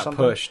time. Oh, it got or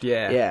something. pushed.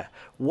 Yeah.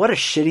 What a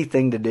shitty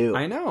thing to do.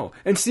 I know.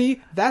 And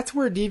see, that's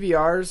where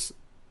DVRs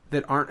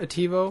that aren't a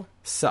TiVo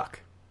suck.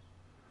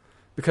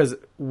 Because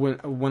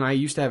when I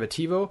used to have a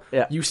TiVo,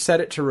 you set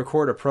it to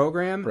record a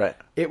program. Right.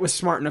 It was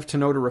smart enough to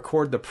know to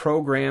record the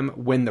program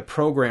when the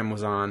program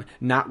was on,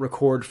 not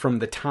record from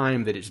the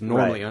time that it's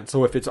normally on.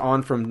 So if it's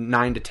on from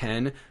 9 to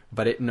 10,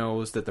 but it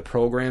knows that the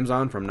program's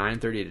on from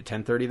 9:30 to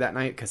 10:30 that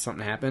night because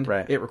something happened,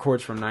 it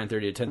records from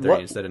 9:30 to 10:30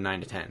 instead of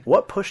 9 to 10.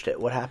 What pushed it?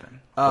 What happened?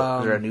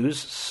 Was there a news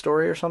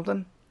story or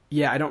something?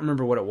 Yeah, I don't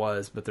remember what it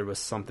was, but there was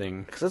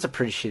something. Because that's a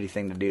pretty shitty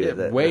thing to do.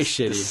 Yeah, way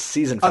shitty. This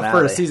season finale.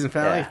 For a season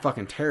finale,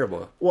 fucking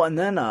terrible. Well, and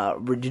then,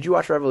 did you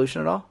watch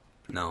Revolution at all?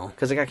 No.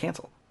 Because it got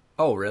canceled.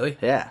 Oh, really?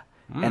 Yeah.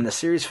 And the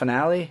series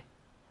finale,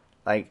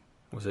 like...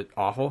 Was it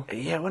awful?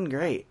 Yeah, it wasn't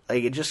great.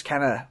 Like, it just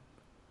kind of...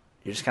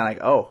 You're just kind of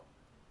like, oh.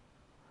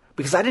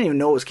 Because I didn't even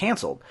know it was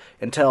canceled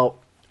until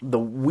the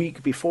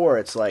week before.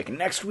 It's like,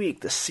 next week,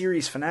 the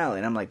series finale.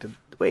 And I'm like...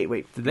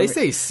 Wait. Did they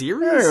say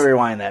series? Let me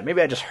rewind that.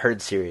 Maybe I just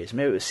heard series.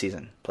 Maybe it was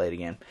season. Play it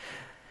again.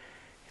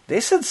 They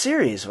said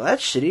series. Well,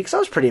 that's shitty because I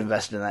was pretty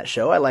invested in that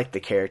show. I liked the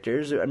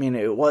characters. I mean,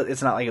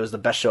 it's not like it was the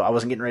best show. I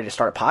wasn't getting ready to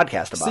start a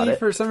podcast about it. See,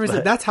 for some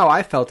reason, that's how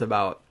I felt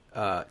about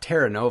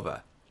Terra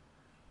Nova.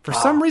 For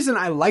some reason,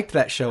 I liked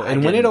that show,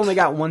 and when it only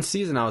got one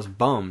season, I was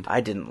bummed. I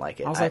didn't like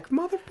it. I was like,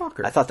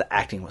 motherfucker. I thought the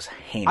acting was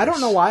heinous. I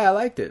don't know why I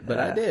liked it, but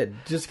I did.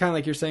 Just kind of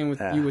like you're saying with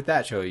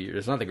that show.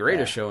 It's not the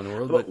greatest show in the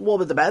world.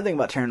 But the bad thing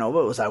about Terra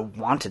Nova was I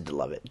wanted to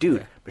love it.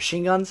 Dude,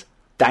 machine guns,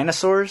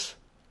 dinosaurs,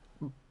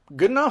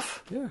 good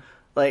enough. Yeah.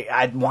 Like,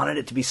 I wanted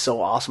it to be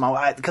so awesome.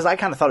 Because I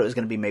kind of thought it was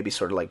going to be maybe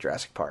sort of like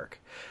Jurassic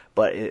Park.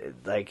 But, it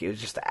was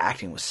just the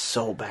acting was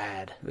so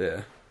bad.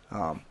 Yeah.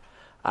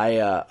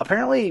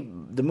 Apparently,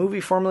 the movie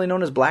formerly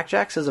known as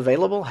Blackjacks is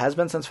available. Has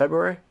been since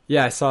February.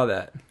 Yeah, I saw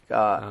that.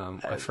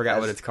 I forgot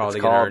what it's called.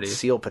 It's called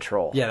Seal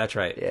Patrol. Yeah, that's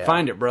right. Yeah.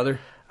 Find it, brother.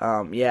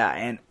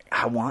 And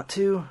I want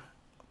to,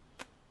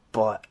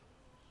 but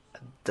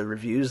the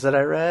reviews that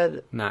I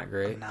read... Not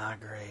great.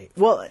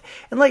 Well,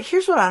 and like,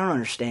 here's what I don't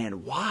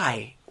understand.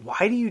 Why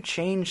do you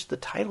change the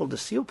title to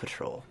Seal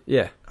Patrol?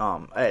 Yeah.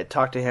 I had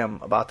talked to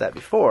him about that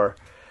before,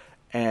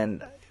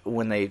 and...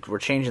 when they were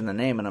changing the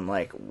name, and I'm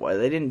like, well,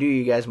 they didn't do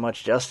you guys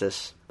much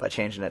justice by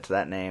changing it to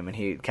that name. And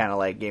he kind of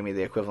like gave me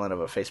the equivalent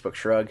of a Facebook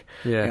shrug.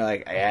 Yeah. And you're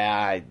like,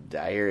 yeah,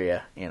 I hear you,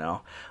 you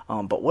know.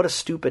 But what a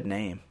stupid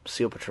name,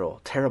 Seal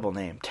Patrol. Terrible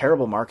name.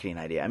 Terrible marketing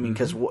idea. I mean,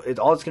 because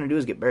all it's going to do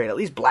is get buried. At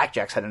least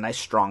Blackjacks had a nice,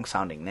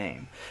 strong-sounding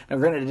name. Now,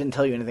 granted, it didn't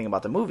tell you anything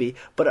about the movie,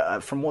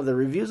 but from the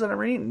reviews that I'm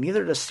reading,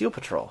 neither does Seal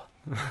Patrol.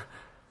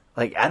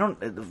 Like,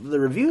 the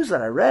reviews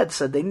that I read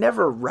said they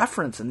never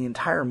reference in the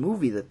entire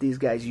movie that these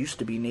guys used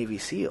to be Navy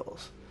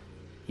SEALs.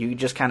 You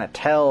just kind of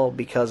tell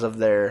because of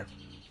their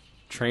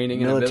training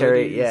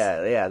military, and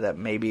abilities. yeah, that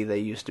maybe they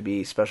used to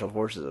be special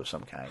forces of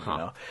some kind, you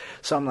know.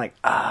 So I'm like,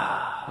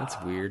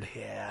 that's weird.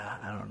 Yeah,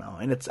 I don't know.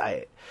 And it's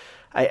I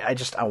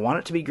want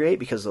it to be great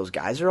because those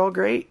guys are all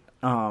great.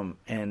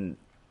 And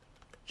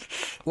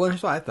well,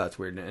 here's why I thought it's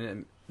weird,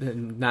 and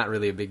not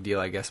really a big deal,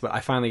 I guess. But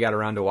I finally got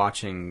around to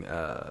watching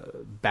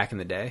Back in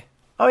the Day.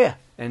 Oh yeah,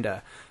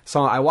 and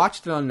so I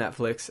watched it on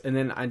Netflix, and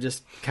then I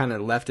just kind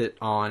of left it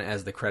on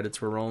as the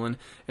credits were rolling,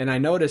 and I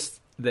noticed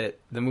that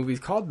the movie's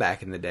called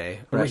Back in the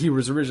Day. Or he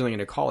was originally going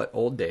to call it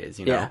Old Days,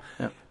 you know.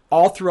 Yeah.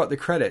 All throughout the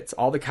credits,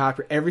 all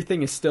the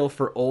everything is still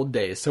for Old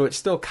Days. So it's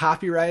still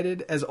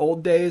copyrighted as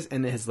Old Days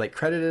and it is like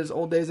credited as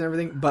Old Days and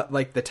everything, but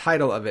like the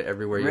title of it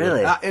everywhere.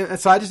 Really? And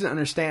so I just didn't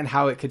understand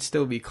how it could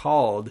still be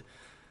called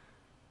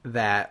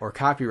that or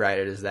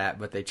copyrighted as that,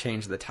 but they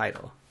changed the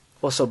title.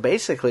 Well, so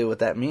basically what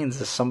that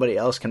means is somebody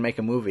else can make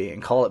a movie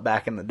and call it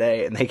Back in the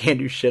Day and they can't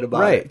do shit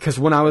about it. Right, because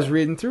when I was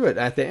reading through it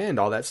at the end,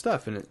 all that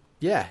stuff, and it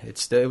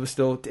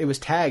was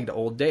tagged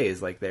Old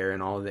Days like there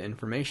in all of the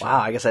information. Wow,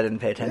 I guess I didn't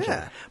pay attention.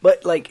 Yeah.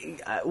 But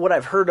like what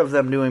I've heard of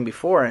them doing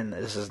before, and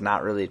this is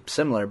not really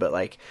similar, but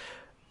like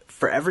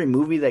for every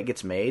movie that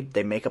gets made,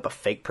 they make up a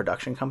fake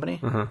production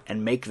company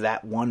and make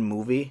that one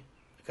movie.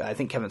 I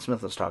think Kevin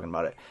Smith was talking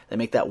about it. They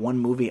make that one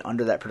movie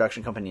under that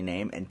production company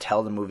name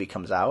until the movie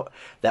comes out.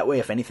 That way,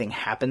 if anything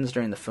happens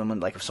during the film,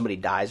 like if somebody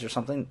dies or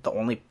something,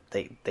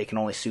 they can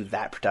only sue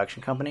that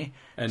production company,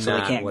 and so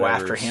they can't go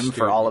after him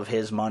for all of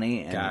his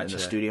money and the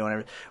studio and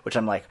everything. Which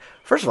I'm like,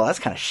 first of all, that's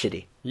kind of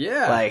shitty.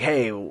 Yeah, like,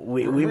 hey,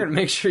 we're gonna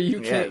make sure you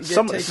can't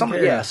get taken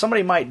care of.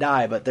 Somebody might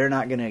die, but they're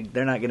not gonna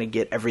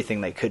get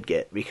everything they could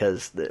get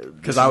because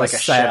I was like a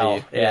savvy.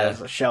 shell. Yeah,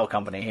 it's a shell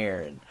company here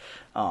and.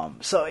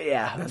 So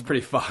yeah, that's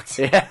pretty fucked.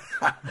 Yeah,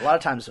 a lot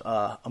of times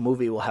a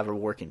movie will have a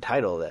working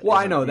title that. Well,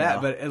 I know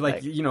that, but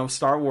like you know,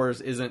 Star Wars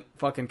isn't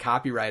fucking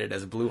copyrighted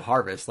as Blue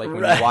Harvest. Like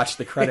when you watch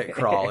the credit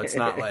crawl, It's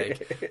not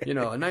like, a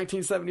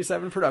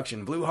 1977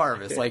 production, Blue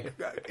Harvest. Like,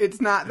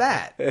 it's not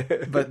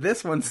that. But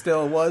this one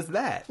still was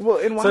that. Well,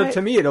 and why? So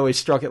to me, it always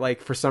struck it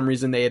like, for some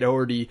reason, they had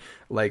already,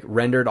 like,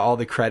 rendered all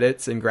the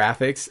credits and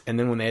graphics. And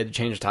then when they had to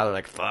change the title,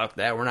 like, fuck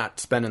that. We're not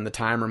spending the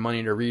time or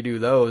money to redo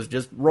those.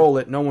 Just roll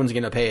it. No one's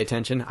going to pay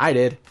attention. I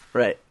did.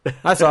 Right.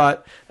 I saw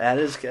it. That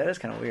is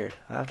kind of weird.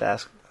 I have to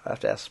ask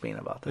Spina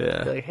about that.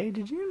 Yeah. Be like, hey,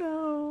 did you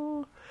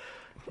know?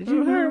 Hey,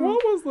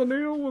 what was the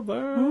deal with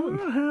that?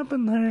 What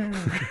happened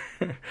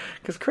there?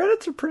 Because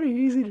credits are pretty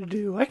easy to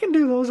do. I can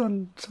do those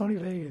on Sony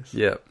Vegas.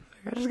 Yep.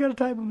 I just got to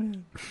type them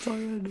in. That's all I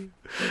got to do.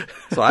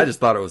 So I just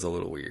thought it was a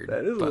little weird.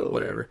 That is a little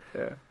whatever.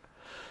 Weird. Yeah.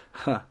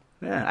 Huh.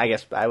 Yeah, I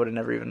guess I would have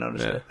never even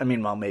noticed Yeah. it. I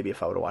mean, well, maybe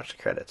if I would have watched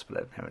the credits, but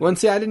I haven't. Well, and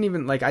see, I didn't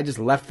even, like, I just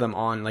left them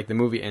on, like, the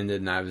movie ended,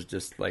 and I was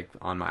just, like,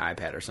 on my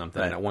iPad or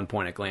something, and at one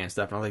point I glanced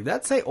up, and I was like,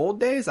 that say Old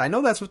Days? I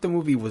know that's what the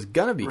movie was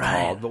gonna be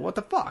called, but what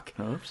the fuck?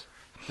 Oops.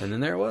 And then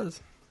there it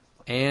was.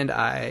 And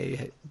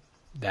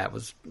that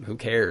was, who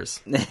cares,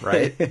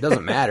 right? It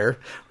doesn't matter.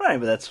 Right,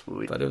 but that's...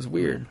 But it was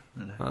weird.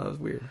 That was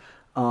weird.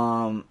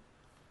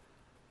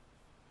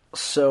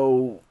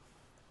 So,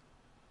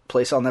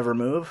 place I'll never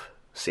move?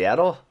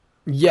 Seattle?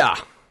 Yeah.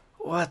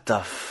 What the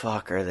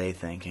fuck are they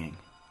thinking?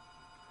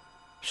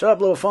 Shut up,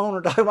 little phone.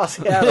 We're talking about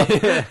Seattle.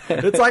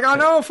 It's like, oh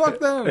no,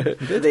 fuck them.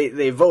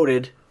 They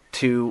voted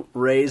to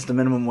raise the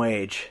minimum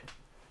wage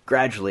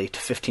gradually to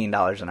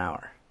 $15 an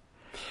hour.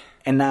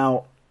 And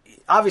now,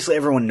 obviously,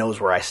 everyone knows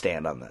where I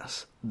stand on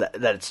this.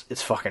 That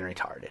it's fucking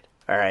retarded.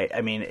 All right?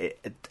 I mean,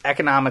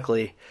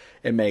 economically,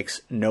 it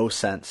makes no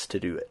sense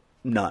to do it.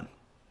 None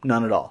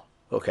at all.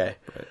 Okay?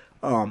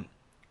 Right.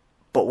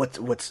 But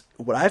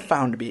what I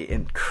found to be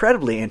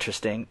incredibly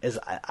interesting is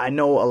I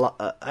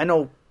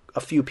know a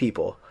few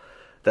people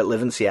that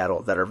live in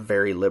Seattle that are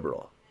very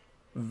liberal,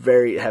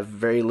 have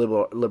very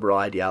liberal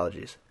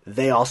ideologies.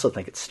 They also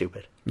think it's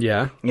stupid.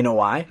 Yeah. You know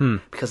why?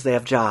 Because they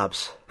have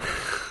jobs.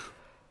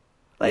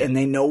 And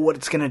they know what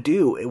it's going to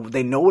do.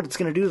 They know what it's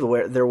going to do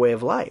to their way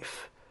of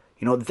life.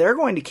 They're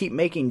going to keep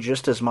making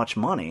just as much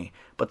money,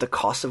 but the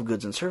cost of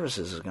goods and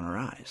services is going to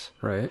rise.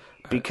 Right.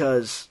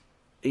 Because,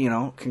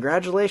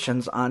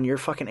 congratulations on your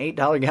fucking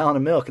 $8 gallon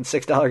of milk and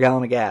 $6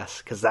 gallon of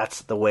gas, because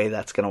that's the way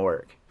that's going to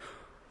work.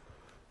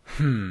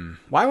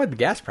 Why would the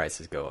gas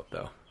prices go up,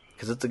 though?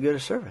 Because it's a good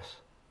service.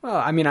 Well,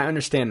 I mean, I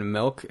understand the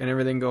milk and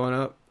everything going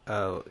up.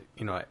 I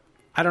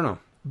don't know.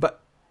 But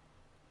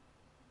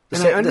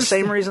the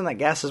same reason that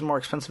gas is more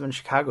expensive in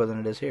Chicago than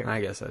it is here.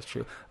 I guess that's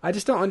true. I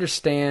just don't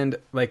understand,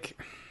 I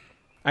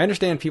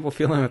understand people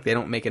feeling like they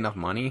don't make enough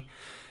money.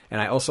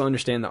 And I also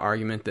understand the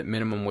argument that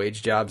minimum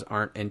wage jobs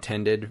aren't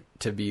intended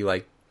to be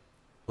like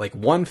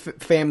one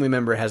family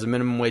member has a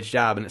minimum wage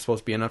job and it's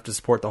supposed to be enough to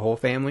support the whole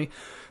family.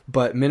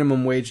 But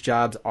minimum wage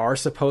jobs are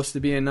supposed to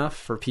be enough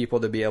for people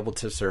to be able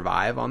to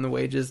survive on the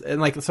wages.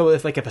 And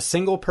if a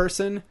single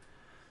person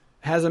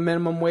has a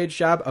minimum wage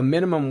job, a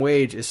minimum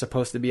wage is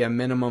supposed to be a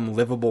minimum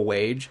livable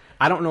wage.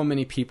 I don't know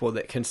many people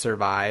that can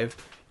survive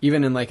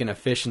even in an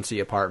efficiency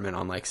apartment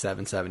on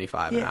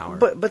 $7.75 an hour.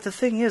 But the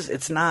thing is,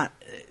 it's not.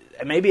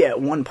 Maybe at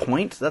one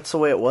point that's the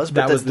way it was.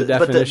 But that was the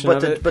definition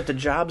of it. But the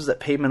jobs that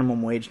pay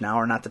minimum wage now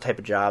are not the type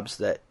of jobs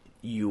that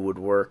you would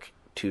work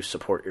to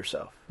support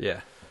yourself.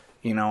 Yeah.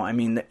 I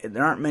mean,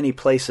 there aren't many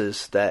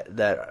places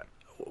that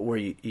where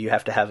you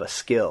have to have a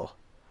skill,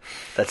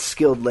 that's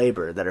skilled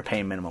labor, that are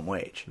paying minimum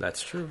wage.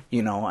 That's true.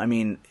 I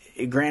mean,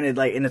 granted,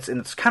 and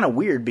it's kind of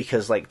weird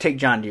because, take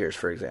John Deere's,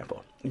 for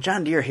example.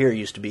 John Deere here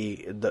used to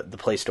be the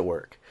place to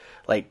work.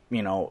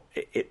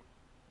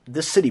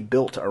 This city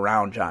built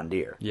around John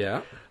Deere.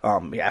 Yeah.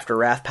 After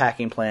Rath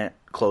Packing Plant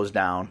closed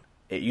down,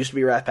 it used to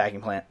be Rath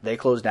Packing Plant. They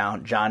closed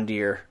down. John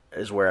Deere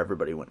is where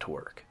everybody went to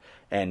work.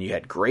 And you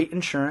had great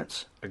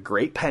insurance, a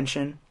great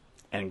pension,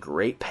 and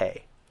great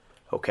pay.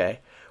 Okay?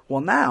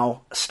 Well,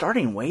 now,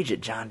 starting wage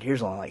at John Deere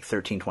is only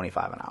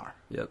 $13.25 an hour.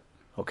 Yep.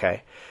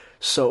 Okay?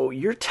 So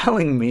you're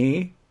telling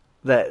me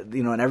that,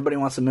 and everybody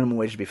wants the minimum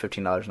wage to be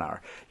 $15 an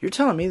hour. You're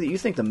telling me that you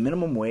think the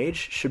minimum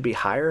wage should be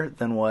higher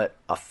than what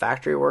a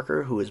factory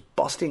worker who is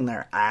busting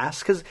their ass?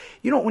 Because,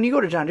 when you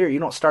go to John Deere, you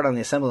don't start on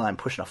the assembly line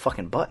pushing a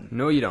fucking button.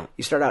 No, you don't.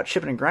 You start out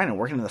chipping and grinding,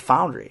 working in the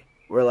foundry.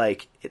 Where,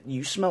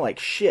 you smell like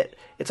shit.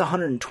 It's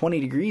 120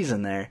 degrees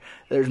in there.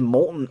 There's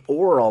molten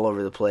ore all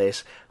over the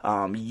place.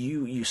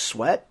 You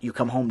sweat. You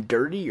come home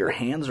dirty. Your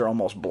hands are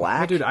almost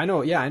black. Oh, dude, I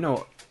know. Yeah, I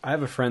know. I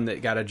have a friend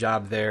that got a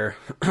job there.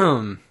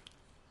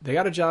 They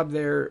got a job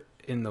there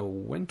in the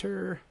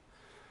winter,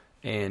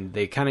 and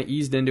they kind of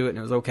eased into it, and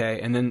it was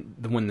okay. And then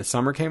when the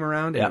summer came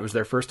around, and it was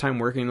their first time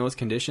working in those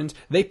conditions,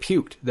 they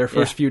puked their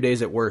first few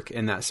days at work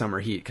in that summer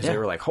heat because they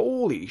were like,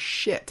 holy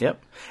shit.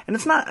 Yep. And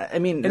it's not, I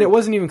mean... And it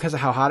wasn't even because of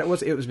how hot it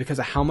was because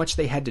of how much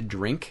they had to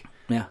drink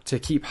Yeah. To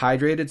keep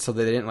hydrated so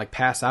that they didn't like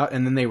pass out,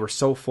 and then they were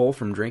so full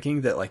from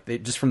drinking that like they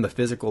just from the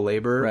physical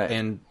labor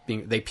and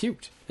being they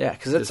puked. Yeah,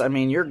 because it's I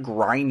mean you're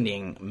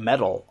grinding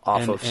metal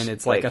off of and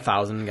it's like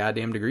 1,000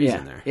 goddamn degrees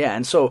in there. Yeah,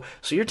 and so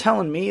you're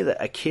telling me that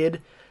a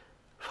kid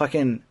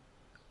fucking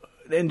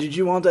and did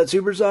you want that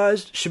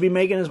supersized? Should be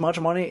making as much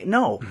money?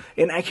 No.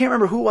 And I can't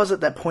remember who was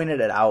it that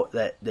pointed it out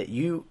that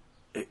you.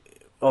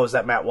 Oh, is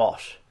that Matt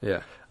Walsh?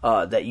 Yeah.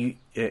 That you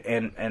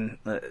and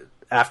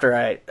after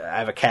I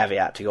have a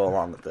caveat to go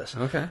along with this.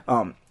 Okay.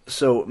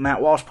 So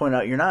Matt Walsh pointed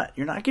out you're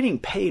not getting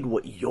paid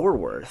what you're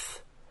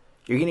worth.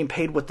 You're getting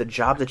paid what the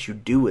job that you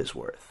do is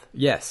worth.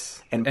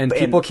 Yes. And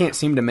people can't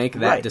seem to make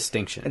that right.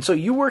 distinction. And so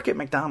you work at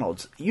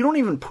McDonald's. You don't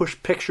even push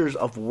pictures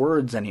of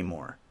words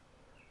anymore.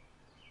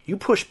 You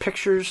push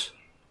pictures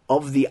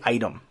of the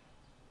item.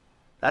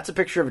 That's a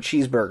picture of a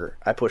cheeseburger.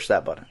 I push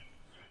that button.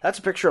 That's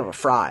a picture of a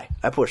fry.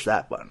 I push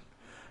that button.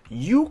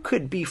 You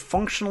could be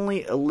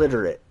functionally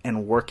illiterate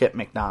and work at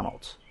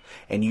McDonald's.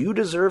 And you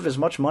deserve as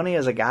much money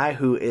as a guy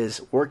who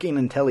is working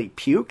until he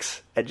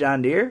pukes at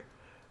John Deere?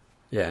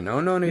 Yeah, no,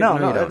 you don't.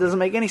 That doesn't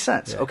make any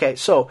sense. Yeah. Okay,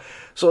 so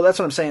that's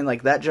what I'm saying.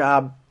 Like, that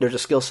job, there's a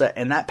skill set,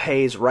 and that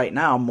pays right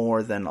now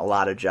more than a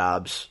lot of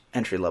jobs,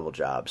 entry-level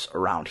jobs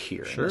around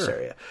here in this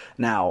area.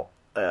 Now,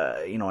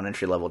 an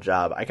entry-level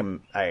job,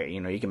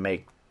 you can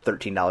make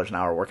 $13 an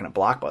hour working at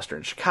Blockbuster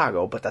in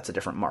Chicago, but that's a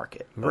different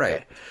market. Okay?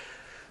 Right.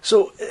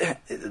 So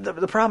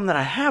the problem that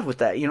I have with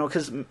that,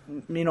 because,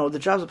 the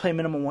jobs that pay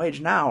minimum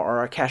wage now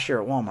are a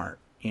cashier at Walmart,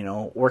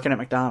 working at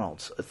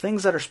McDonald's.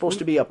 Things that are supposed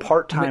to be a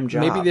part-time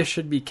job. Maybe this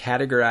should be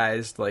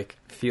categorized like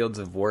fields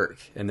of work,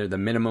 and the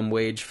minimum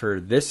wage for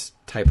this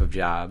type of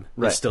job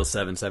is still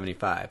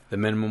 $7.75. The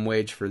minimum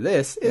wage for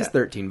this is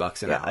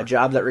 $13 an hour. A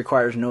job that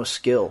requires no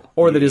skill.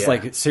 Or that is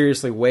like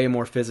seriously way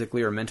more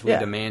physically or mentally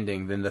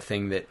demanding than the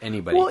thing that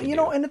anybody can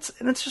do. And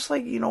it's just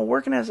like,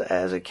 working as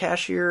a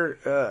cashier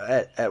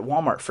at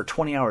Walmart for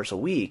 20 hours a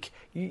week,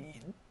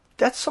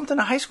 that's something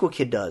a high school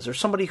kid does, or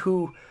somebody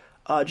who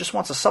just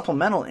wants a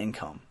supplemental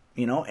income,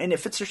 and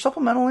if it's your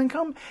supplemental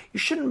income, you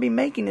shouldn't be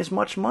making as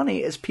much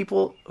money as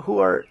people who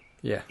are,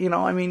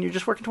 you're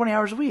just working 20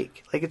 hours a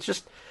week. Like, it's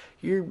just,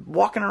 you're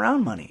walking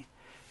around money,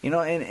 and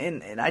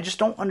I just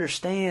don't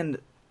understand.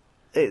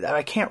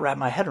 I can't wrap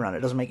my head around it.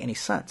 It doesn't make any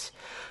sense.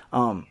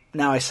 Now,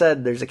 I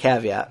said there's a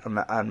caveat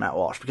on Matt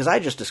Walsh because I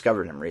just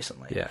discovered him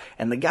recently. Yeah.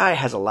 And the guy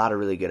has a lot of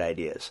really good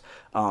ideas.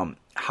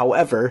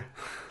 However,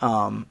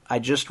 I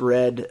just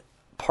read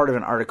part of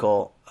an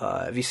article.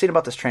 Have you seen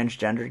about this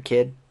transgendered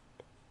kid?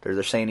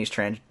 They're saying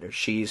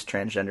she's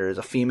transgender, as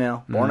a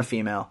female, born a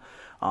female.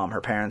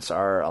 Her parents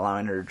are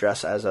allowing her to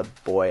dress as a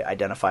boy,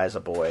 identify as a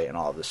boy, and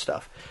all of this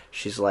stuff.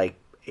 She's like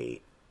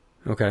 8.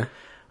 Okay.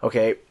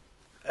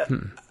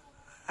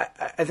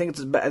 I think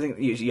I think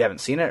you haven't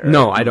seen it. Or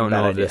no, I don't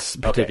know of this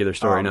particular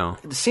story. No.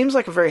 It seems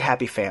like a very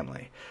happy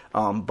family,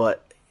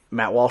 but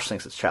Matt Walsh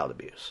thinks it's child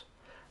abuse.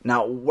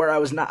 Now,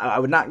 I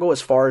would not go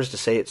as far as to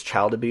say it's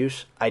child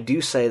abuse. I do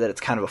say that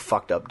it's kind of a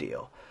fucked up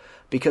deal,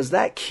 because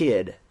that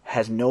kid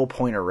has no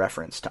point of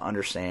reference to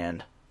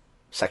understand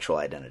sexual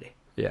identity.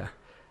 Yeah.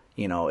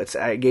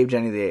 I gave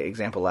Jenny the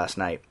example last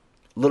night.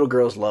 Little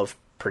girls love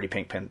pretty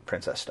pink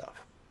princess stuff.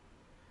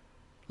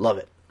 Love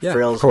it. Yeah,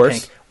 Frills, of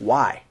course. pink.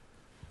 Why?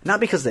 Not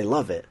because they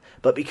love it,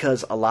 but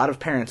because a lot of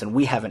parents, and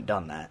we haven't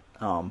done that,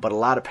 but a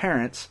lot of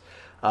parents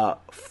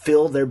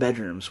fill their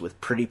bedrooms with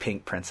pretty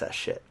pink princess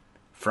shit.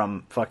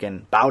 From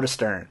fucking bow to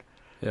stern.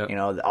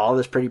 Yep. All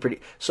this pretty.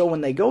 So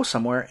when they go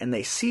somewhere and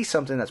they see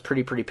something that's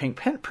pretty pink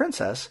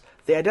princess,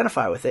 they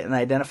identify with it, and they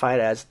identify it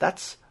as,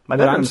 that's my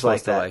bedroom's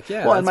like that.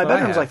 My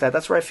bedroom's like that.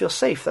 That's where I feel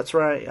safe. That's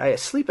where I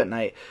sleep at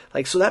night.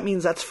 Like, so that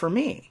means that's for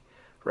me,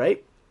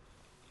 right?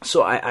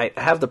 So I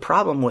have the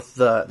problem with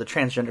the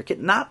transgender kid,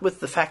 not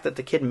with the fact that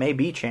the kid may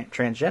be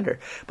transgender,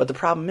 but the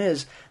problem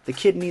is the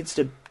kid needs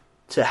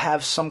to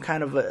have some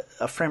kind of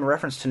a frame of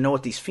reference to know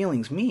what these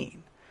feelings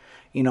mean.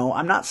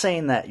 I'm not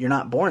saying that you're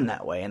not born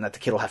that way and that the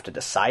kid will have to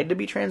decide to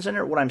be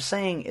transgender. What I'm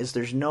saying is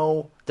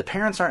the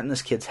parents aren't in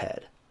this kid's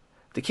head.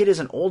 The kid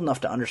isn't old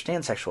enough to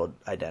understand sexual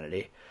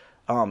identity.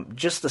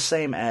 Just the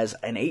same as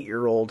an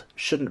 8-year-old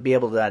shouldn't be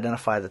able to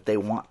identify that they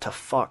want to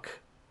fuck.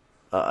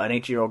 An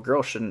 8-year-old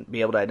girl shouldn't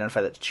be able to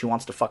identify that she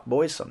wants to fuck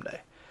boys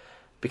someday,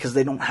 because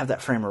they don't have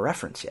that frame of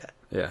reference yet.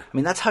 Yeah. I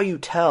mean, that's how you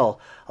tell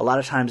a lot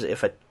of times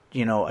if a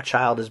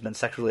child has been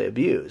sexually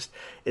abused,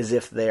 is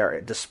if they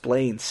are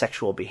displaying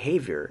sexual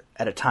behavior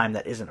at a time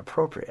that isn't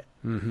appropriate.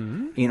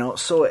 Mm-hmm.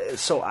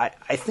 So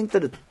I think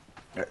that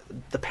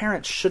the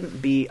parents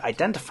shouldn't be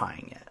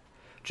identifying it.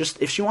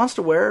 Just if she wants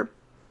to wear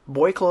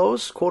boy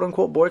clothes, quote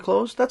unquote boy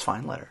clothes, that's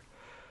fine, let her.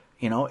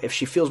 If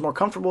she feels more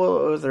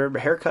comfortable with her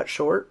haircut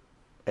short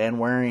and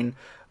wearing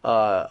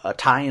a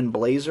tie and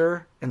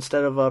blazer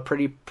instead of a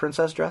pretty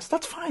princess dress,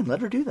 that's fine, let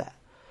her do that.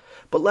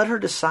 But let her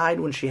decide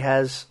when she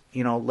has,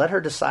 let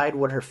her decide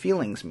what her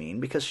feelings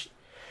mean, because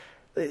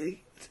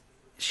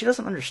she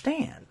doesn't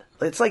understand.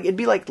 It's like, it'd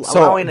be like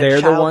allowing a child.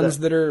 So they're the ones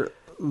that are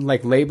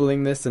like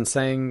labeling this and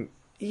saying,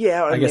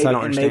 yeah, I guess I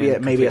don't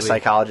understand. Maybe a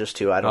psychologist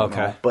too, I don't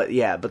know. But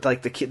yeah, but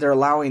like the kid, they're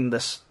allowing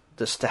this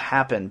to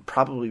happen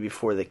probably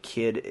before the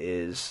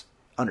kid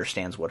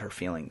understands what her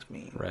feelings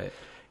mean. Right.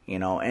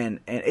 And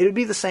it would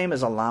be the same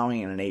as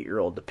allowing an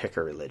 8-year-old to pick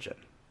a religion.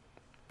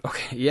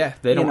 Okay, yeah,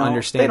 they don't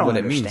understand what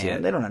it means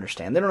yet. They don't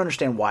understand. They don't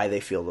understand why they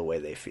feel the way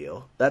they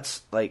feel.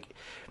 That's like,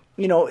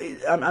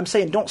 I'm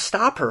saying don't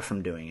stop her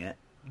from doing it,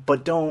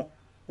 but don't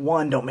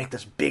make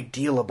this big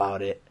deal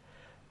about it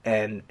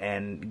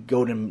and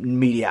go to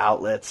media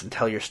outlets and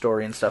tell your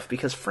story and stuff,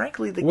 because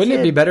frankly wouldn't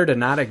it be better to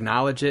not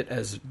acknowledge it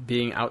as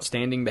being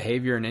outstanding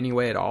behavior in any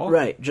way at all?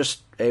 Right,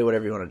 just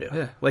whatever you want to do.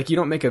 Yeah, like you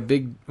don't make a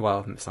big,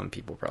 well, some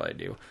people probably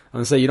do. I'm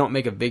going to say you don't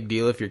make a big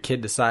deal if your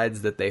kid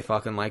decides that they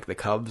fucking like the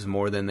Cubs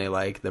more than they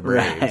like the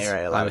Braves.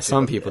 Right.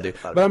 Some people do.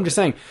 But I'm just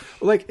saying,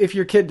 like, if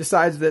your kid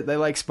decides that they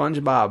like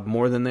SpongeBob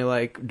more than they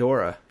like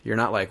Dora, you're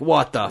not like,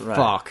 what the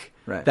fuck?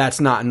 Right. That's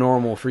not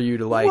normal for you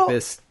to like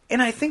this.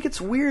 And I think it's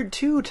weird,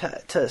 too,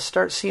 to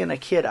start seeing a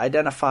kid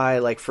identify,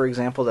 like, for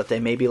example, that they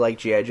maybe like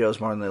G.I. Joes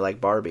more than they like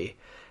Barbie.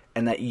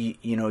 And that,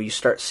 you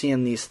start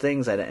seeing these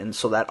things, and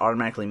so that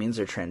automatically means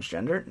they're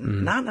transgender?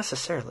 Not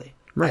necessarily.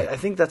 Right. I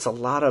think that's a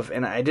lot of,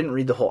 and I didn't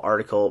read the whole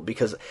article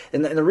because,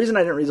 and the reason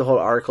I didn't read the whole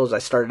article is I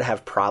started to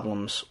have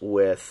problems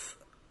with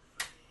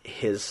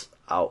his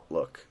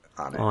outlook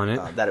on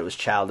it. That it was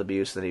child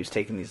abuse, that he was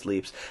taking these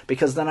leaps.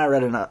 Because then I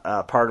read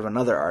a part of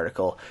another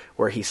article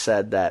where he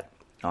said that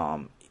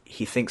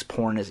he thinks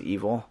porn is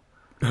evil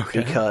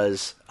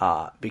because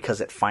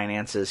it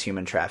finances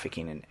human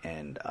trafficking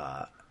and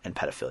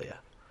pedophilia.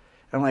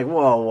 And I'm like,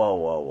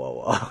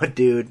 whoa,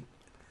 dude,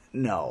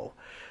 no.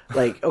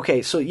 Like,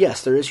 okay, so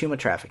yes, there is human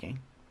trafficking.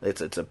 It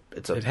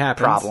happens.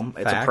 Problem.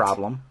 It's a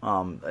problem.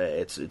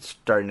 It's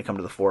starting to come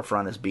to the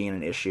forefront as being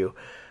an issue.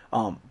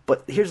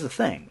 But here's the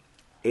thing.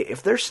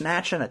 If they're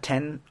snatching a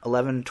 10,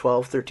 11,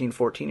 12, 13,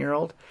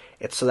 14-year-old,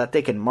 it's so that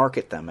they can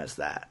market them as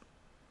that.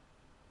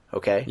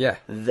 Okay? Yeah.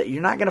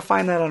 You're not going to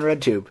find that on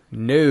RedTube.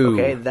 No.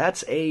 Okay?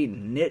 That's a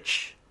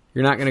niche.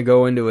 You're not going to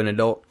go into an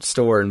adult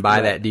store and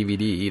buy that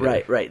DVD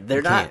either. Right.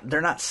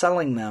 They're not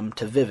selling them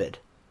to Vivid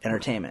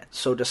Entertainment.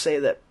 So to say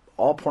that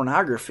all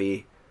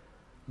pornography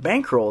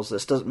bankrolls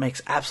this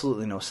makes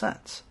absolutely no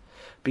sense.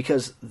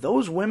 Because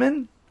those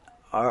women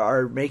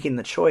are making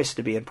the choice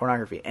to be in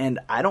pornography. And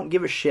I don't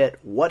give a shit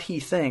what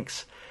he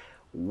thinks.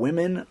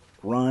 Women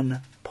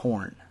run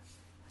porn.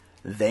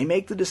 They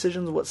make the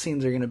decisions what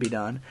scenes are going to be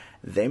done.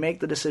 They make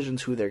the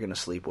decisions who they're going to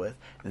sleep with.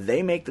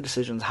 They make the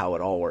decisions how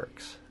it all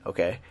works.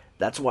 Okay?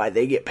 That's why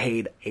they get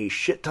paid a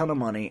shit ton of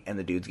money and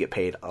the dudes get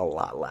paid a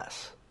lot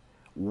less.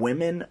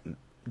 Women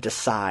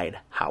decide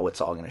how it's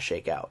all going to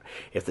shake out.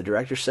 If the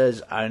director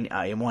says,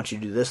 I want you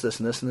to do this, this,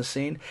 and this in this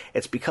scene,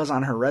 it's because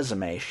on her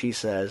resume she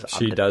says,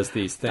 she does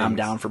these things. I'm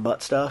down for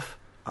butt stuff.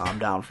 I'm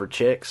down for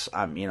chicks.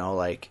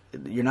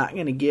 You're not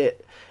going to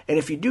get, and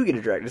if you do get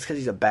a director, it's because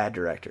he's a bad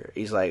director.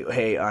 He's like,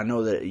 hey, I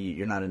know that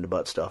you're not into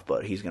butt stuff,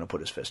 but he's going to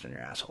put his fist in your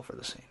asshole for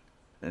the scene.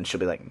 And she'll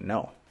be like,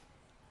 no.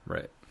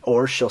 Right.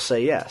 Or she'll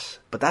say yes.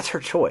 But that's her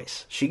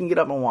choice. She can get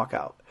up and walk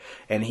out.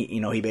 And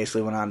he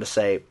basically went on to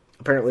say,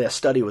 apparently a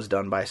study was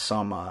done by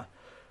some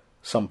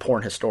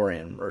porn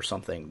historian or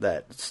something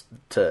that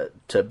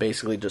to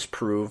basically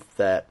disprove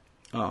that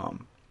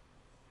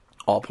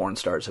all porn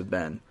stars have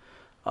been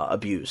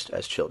abused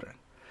as children.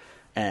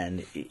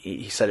 And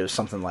he said it was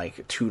something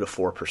like 2 to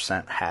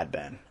 4% had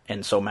been.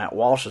 And so Matt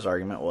Walsh's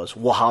argument was,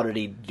 well, how did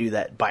he do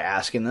that? By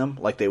asking them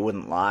like they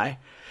wouldn't lie?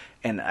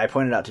 And I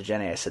pointed out to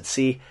Jenny, I said,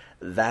 see,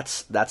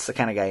 that's the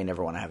kind of guy you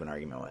never want to have an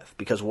argument with.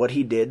 Because what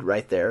he did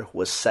right there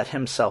was set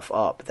himself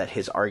up that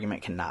his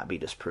argument cannot be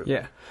disproven.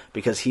 Yeah.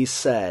 Because he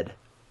said,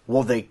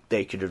 well, they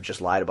could have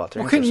just lied about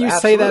their answers. Couldn't you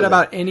say that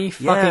about any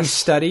fucking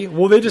study?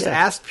 Well, they just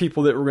asked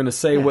people that were going to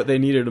say what they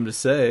needed them to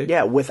say.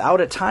 Yeah, without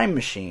a time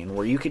machine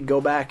where you could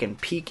go back and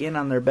peek in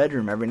on their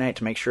bedroom every night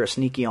to make sure a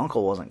sneaky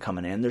uncle wasn't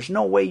coming in, there's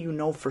no way you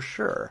know for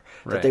sure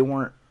that they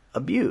weren't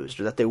abused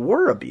or that they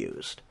were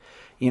abused.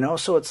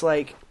 So it's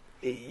like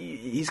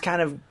he's kind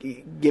of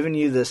giving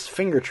you this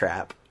finger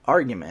trap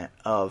argument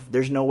of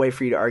there's no way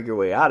for you to argue your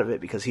way out of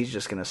it because he's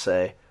just going to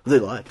say, they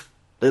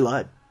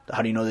lied.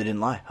 How do you know they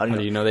didn't lie? How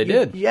do you know they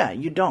did? Yeah,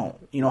 you don't.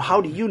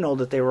 How do you know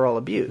that they were all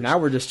abused? Now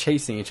we're just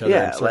chasing each other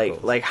in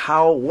circles. like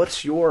how,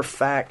 what's your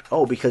fact?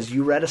 Oh, because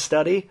you read a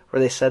study where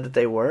they said that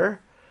they were?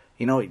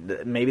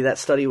 Maybe that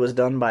study was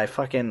done by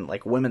fucking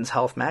like Women's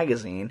Health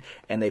magazine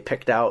and they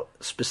picked out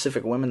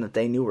specific women that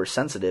they knew were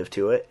sensitive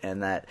to it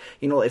and that,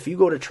 if you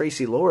go to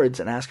Tracy Lords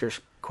and ask her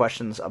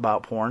questions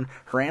about porn,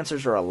 her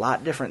answers are a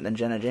lot different than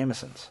Jenna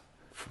Jameson's.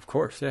 Of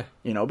course, yeah.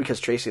 Because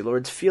Tracy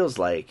Lords feels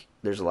like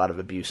there's a lot of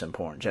abuse in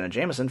porn. Jenna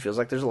Jameson feels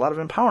like there's a lot of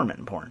empowerment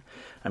in porn.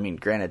 I mean,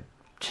 granted,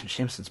 Jenna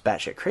Jameson's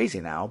batshit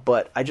crazy now,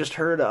 but I just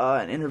heard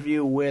an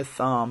interview with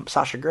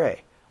Sasha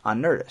Grey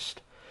on Nerdist.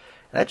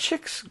 That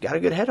chick's got a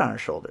good head on her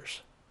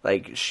shoulders.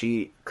 Like,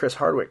 Chris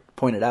Hardwick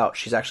pointed out,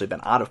 she's actually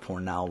been out of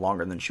porn now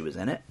longer than she was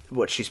in it.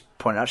 What she's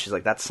pointed out, she's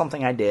like, that's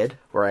something I did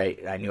where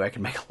I knew I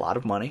could make a lot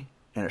of money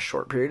in a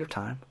short period of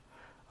time.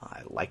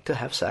 I like to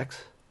have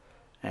sex.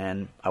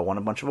 And I won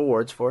a bunch of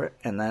awards for it,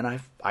 and then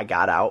I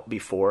got out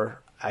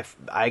before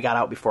I got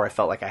out before I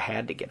felt like I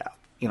had to get out.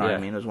 You know what I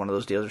mean? It was one of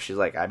those deals where she's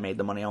like, I made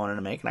the money I wanted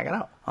to make, and I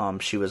got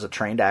out. She was a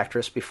trained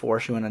actress before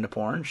she went into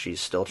porn.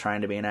 She's still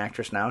trying to be an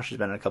actress now. She's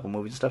been in a couple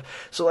movies and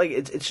stuff. So like,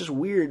 it's just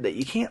weird that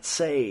you can't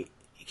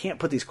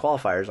put these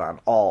qualifiers on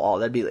all.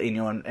 That'd be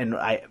and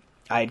I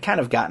I had kind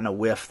of gotten a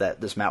whiff that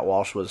this Matt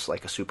Walsh was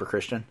like a super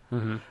Christian.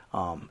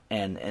 Mm-hmm.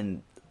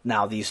 And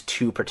now these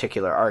two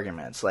particular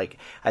arguments, like,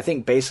 I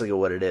think basically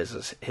what it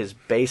is his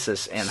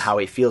basis and how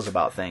he feels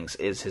about things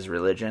is his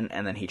religion,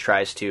 and then he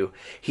tries to,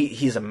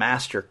 he's a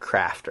master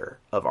crafter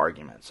of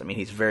arguments. I mean,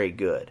 he's very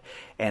good.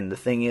 And the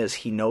thing is,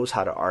 he knows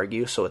how to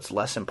argue, so it's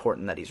less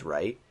important that he's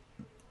right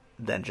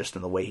than just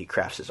in the way he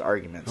crafts his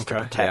arguments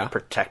to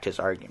protect his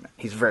argument.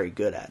 He's very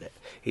good at it.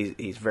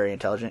 He's very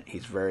intelligent.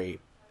 He's very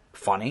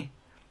funny.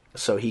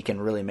 So he can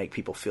really make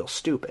people feel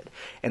stupid.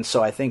 And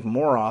so I think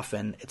more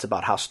often it's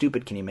about how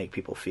stupid can he make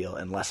people feel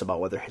and less about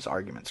whether his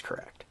argument's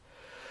correct.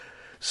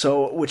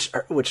 So,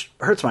 which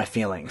hurts my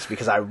feelings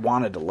because I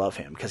wanted to love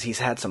him because he's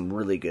had some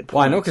really good points.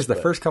 Well, I know because the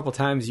first couple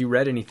times you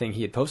read anything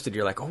he had posted,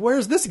 you're like, oh,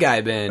 where's this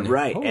guy been?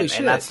 Right, Holy shit.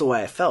 And that's the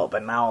way I felt.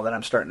 But now that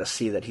I'm starting to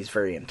see that he's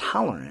very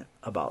intolerant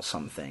about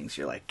some things,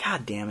 you're like,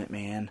 God damn it,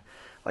 man.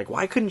 Like,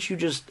 why couldn't you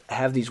just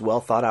have these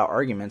well thought out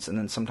arguments and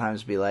then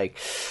sometimes be like,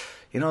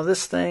 you know,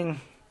 this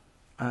thing...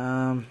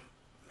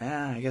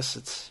 I guess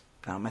it's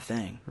not my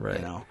thing, right?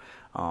 You know,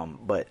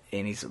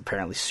 and he's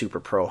apparently super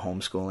pro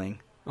homeschooling.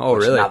 Oh,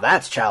 really? Now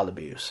that's child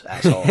abuse,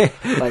 asshole.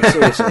 Like,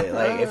 seriously,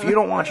 like, if you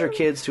don't want your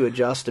kids to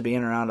adjust to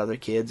being around other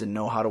kids and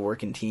know how to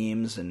work in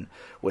teams and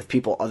with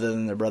people other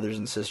than their brothers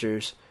and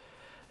sisters,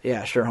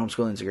 yeah, sure,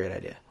 homeschooling's a great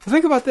idea.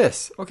 Think about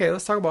this. Okay,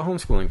 let's talk about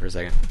homeschooling for a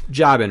second.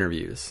 Job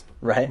interviews.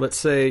 Right. Let's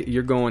say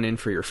you're going in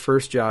for your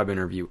first job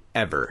interview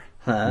ever.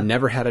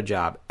 Never had a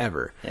job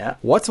ever. Yeah.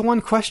 What's one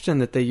question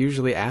that they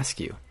usually ask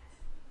you?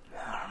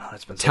 I don't know.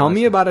 It's been Tell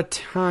me about a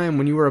time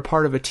when you were a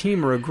part of a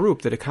team or a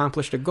group that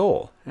accomplished a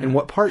goal and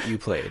what part you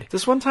played.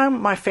 This one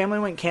time my family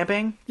went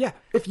camping. Yeah.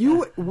 If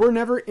you were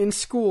never in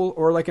school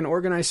or like an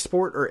organized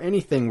sport or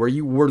anything where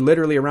you were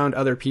literally around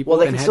other people. Well,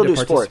 they and can had still to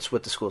do sports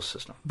with the school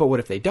system. But what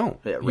if they don't?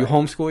 Yeah, right. You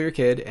homeschool your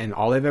kid and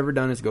all they've ever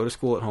done is go to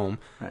school at home.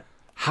 Right.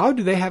 How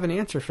do they have an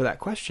answer for that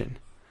question?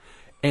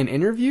 An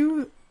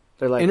interview?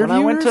 They're like, when I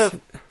went to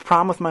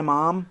prom with my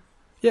mom.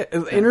 Yeah,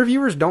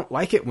 interviewers don't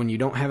like it when you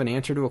don't have an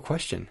answer to a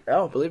question.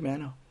 Oh, believe me, I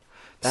know.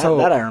 So,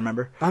 that I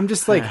remember. I'm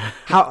just like,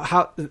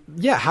 how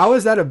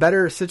is that a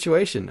better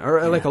situation?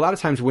 Or like a lot of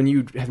times when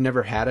you have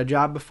never had a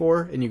job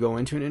before and you go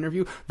into an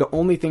interview, the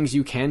only things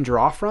you can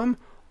draw from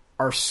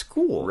are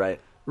school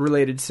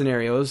related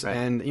scenarios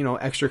and, you know,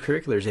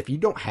 extracurriculars. If you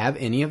don't have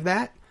any of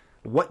that,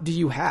 what do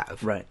you have?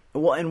 Right.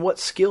 Well, and what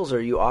skills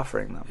are you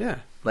offering them? Yeah.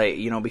 Like,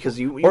 you know, because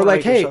you or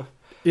like, hey, yourself.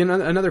 You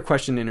know, another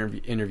question in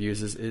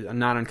interviews is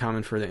not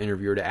uncommon for the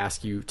interviewer to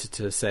ask you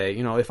to say,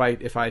 you know, if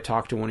I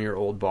talk to one of your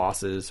old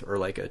bosses or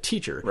like a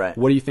teacher,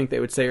 what do you think they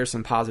would say are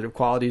some positive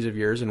qualities of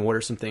yours, and what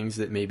are some things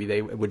that maybe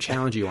they would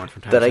challenge you on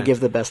from time to time? That I give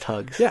the best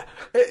hugs. Yeah.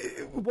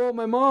 Well,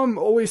 my mom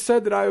always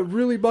said that I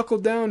really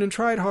buckled down and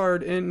tried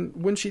hard, and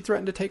when she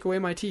threatened to take away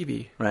my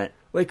TV. Right.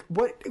 Like,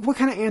 what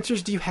kind of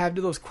answers do you have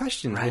to those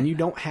questions when you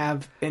don't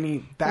have any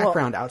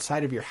background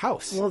outside of your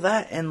house? Well,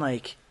 that and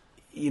like...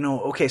 You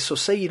know, okay, so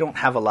say you don't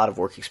have a lot of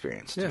work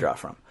experience to draw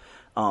from.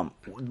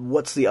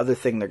 What's the other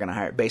thing they're going to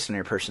hire based on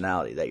your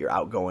personality? That you're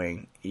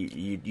outgoing,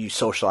 you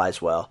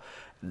socialize well.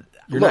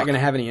 You're not going to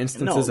have any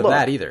instances of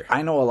that either.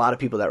 I know a lot of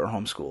people that were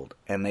homeschooled,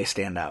 and they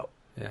stand out.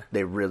 Yeah.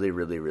 They really,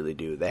 really, really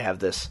do. They have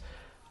this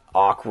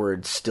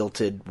awkward,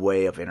 stilted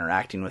way of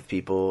interacting with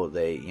people.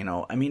 They, you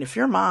know, I mean, if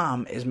your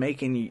mom is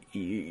making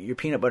your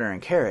peanut butter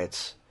and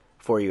carrots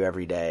for you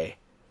every day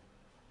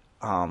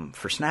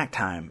for snack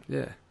time...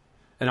 Yeah.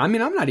 And I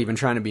mean, I'm not even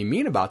trying to be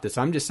mean about this.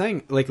 I'm just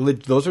saying, like,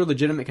 those are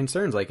legitimate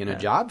concerns. Like in a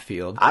job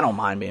field, I don't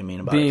mind being mean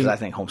about it because I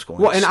think homeschooling.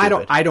 Well, is and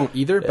stupid. I don't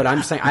either. But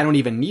I'm saying I don't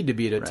even need to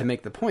be to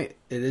make the point.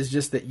 It is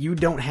just that you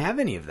don't have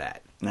any of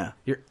that. Yeah,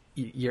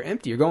 you're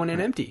empty. You're going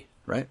in empty.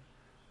 Right.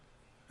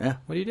 Yeah.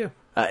 What do you do?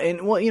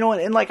 And well, you know,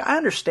 and like I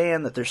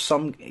understand that there's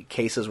some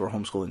cases where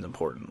homeschooling is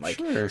important. Like,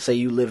 say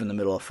you live in the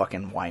middle of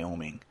fucking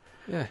Wyoming.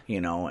 Yeah.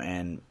 You know,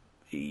 and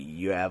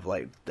you have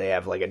they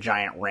have a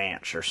giant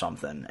ranch or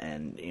something,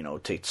 and you know,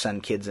 to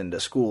send kids into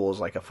schools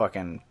like a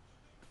fucking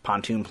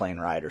pontoon plane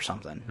ride or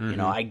something. Mm-hmm. You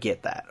know, I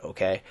get that.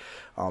 Okay,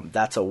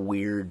 that's a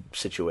weird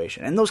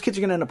situation, and those kids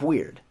are gonna end up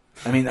weird.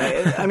 I mean,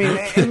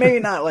 and maybe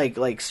not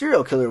like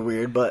serial killer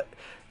weird, but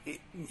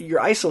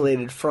you're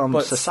isolated from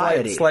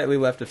society, slightly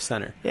left of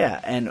center. Yeah,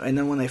 and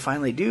then when they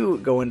finally do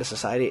go into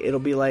society, it'll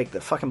be like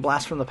the fucking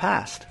blast from the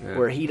past,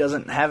 where he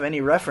doesn't have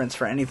any reference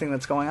for anything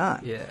that's going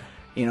on. Yeah.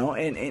 You know,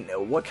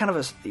 and what kind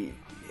of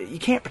you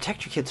can't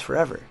protect your kids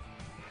forever.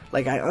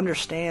 Like, I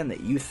understand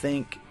that you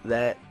think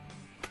that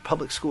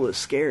public school is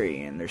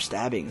scary and there's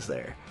stabbings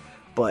there,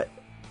 but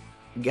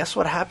guess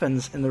what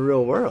happens in the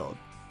real world?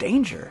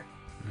 Danger.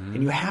 Mm-hmm.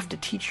 And you have to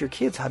teach your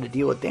kids how to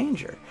deal with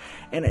danger.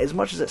 And as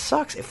much as it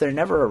sucks, if they're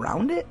never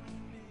around it,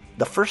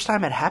 the first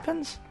time it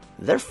happens,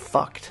 they're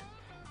fucked.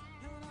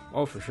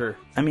 Oh, for sure.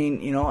 I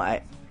mean, you know,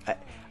 I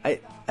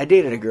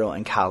dated a girl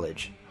in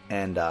college,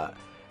 and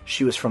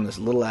she was from this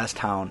little ass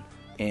town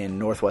in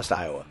northwest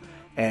Iowa,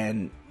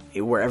 and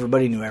where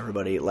everybody knew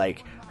everybody.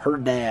 Like, her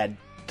dad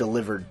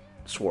delivered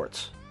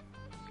Swartz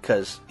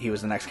because he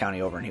was the next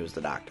county over and he was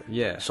the doctor.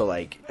 Yeah. So,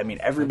 like, I mean,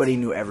 everybody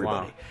knew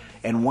everybody. Wow.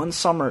 And one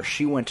summer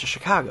she went to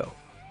Chicago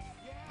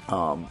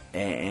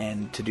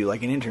and to do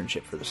like an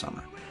internship for the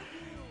summer.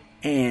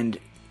 And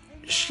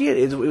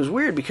it was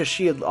weird because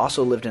she had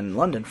also lived in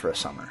London for a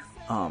summer.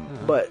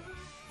 But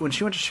when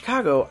she went to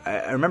Chicago,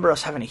 I remember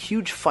us having a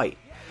huge fight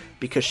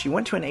because she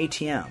went to an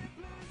ATM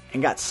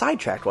and got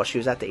sidetracked while she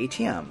was at the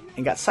ATM,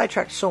 and got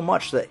sidetracked so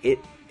much that it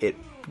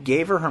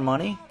gave her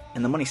money,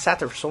 and the money sat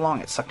there for so long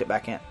it sucked it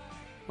back in.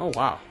 Oh,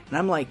 wow. And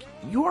I'm like,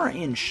 you are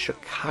in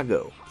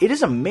Chicago. It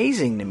is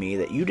amazing to me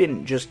that you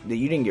didn't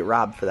get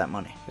robbed for that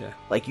money. Yeah.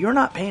 Like, you're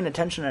not paying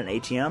attention at an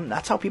ATM.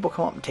 That's how people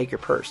come up and take your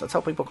purse. That's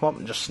how people come up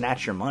and just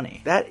snatch your money.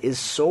 That is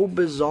so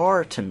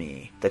bizarre to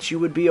me that you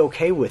would be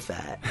okay with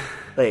that.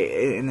 Like,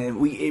 and then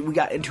we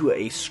got into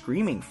a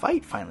screaming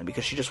fight finally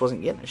because she just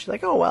wasn't getting it. She's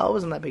like, oh, well, it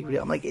wasn't that big of a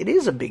deal. I'm like, it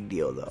is a big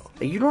deal, though.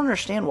 Like, you don't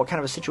understand what kind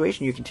of a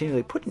situation you're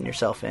continually putting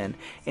yourself in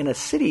a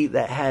city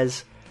that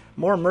has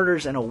more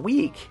murders in a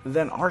week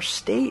than our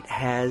state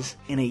has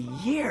in a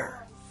year.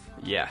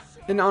 Yeah.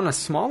 And on a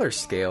smaller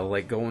scale,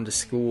 like going to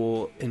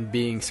school and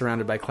being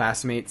surrounded by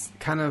classmates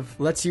kind of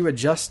lets you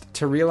adjust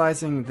to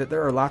realizing that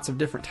there are lots of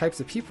different types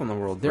of people in the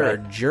world. There are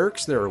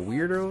jerks, there are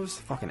weirdos,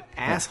 fucking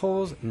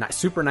assholes,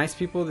 super nice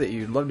people that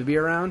you'd love to be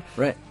around.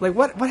 Right. Like,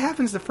 what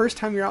happens the first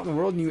time you're out in the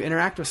world and you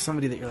interact with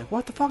somebody that you're like,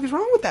 what the fuck is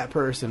wrong with that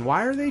person?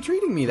 Why are they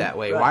treating me that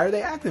way? Right. Why are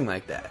they acting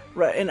like that?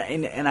 Right,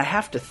 and I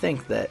have to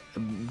think that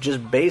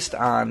just based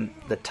on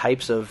the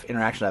types of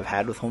interaction I've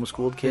had with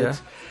homeschooled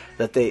kids,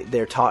 that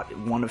they're taught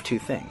one of two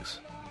things.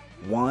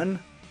 One,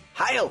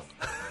 Heil!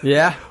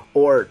 Yeah.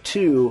 Or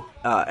two,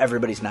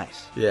 everybody's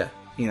nice. Yeah.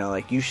 You know,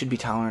 like, you should be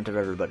tolerant of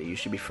everybody. You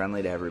should be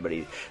friendly to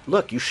everybody.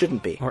 Look, you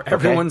shouldn't be. Or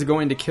everyone's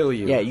going to kill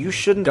you. Yeah, you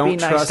shouldn't Don't be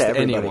nice trust to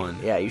everybody. anyone.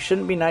 Yeah, you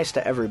shouldn't be nice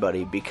to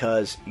everybody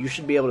because you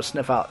should be able to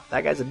sniff out,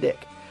 that guy's a dick.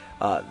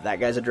 That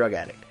guy's a drug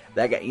addict.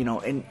 That guy, you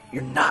know, and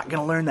you're not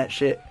going to learn that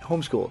shit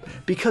homeschooled.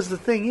 Because the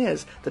thing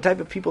is, the type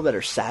of people that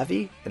are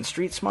savvy and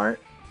street smart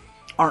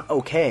aren't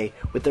okay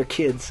with their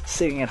kids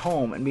sitting at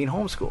home and being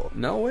homeschooled.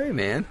 No way,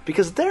 man.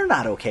 Because they're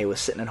not okay with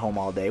sitting at home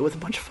all day with a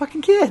bunch of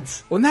fucking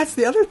kids. Well, and that's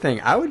the other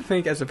thing. I would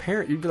think as a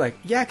parent, you'd be like,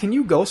 yeah, can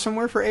you go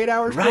somewhere for 8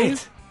 hours,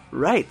 please?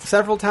 Right.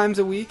 Several times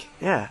a week?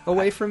 Yeah.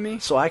 Away from me?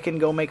 So I can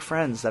go make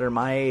friends that are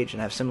my age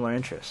and have similar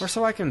interests. Or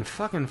so I can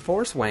fucking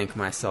force wank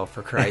myself,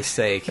 for Christ's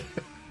sake.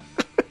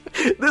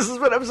 This has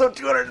been episode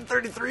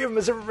 233 of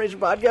Misinformation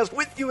Podcast.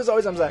 With you, as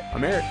always, I'm Zach.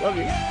 I'm Eric. Love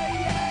you.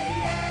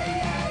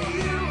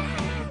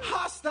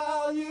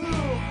 Hostile you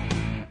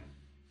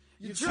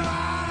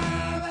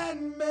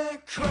driving me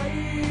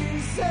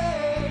crazy.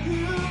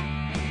 You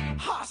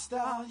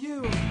hostile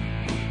you.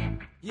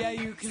 Yeah,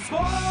 you can spoil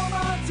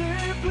my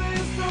day,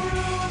 please don't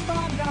ruin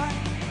my night.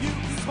 You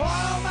can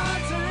spoil my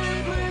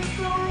day, please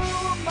don't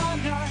ruin my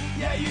night.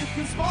 Yeah, you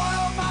can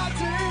spoil my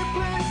day,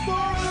 please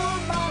don't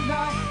ruin my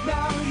night.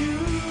 Now you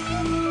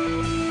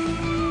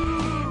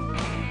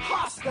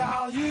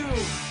hostile you.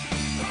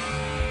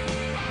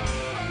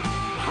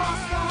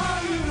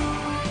 Hostile you.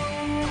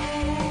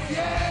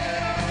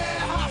 Yeah,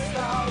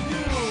 hostile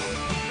you.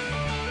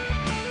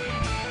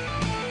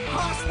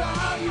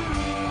 Hostile you.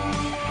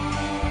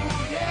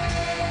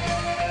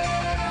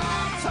 Yeah, I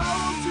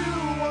told you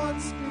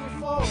once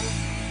before,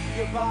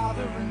 you're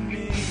bothering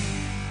me.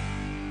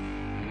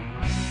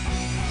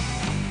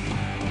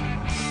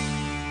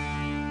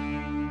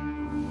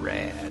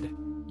 Rad.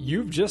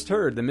 You've just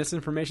heard the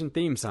Misinformation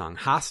theme song,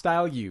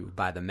 Hostile You,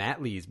 by the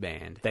Matt Lees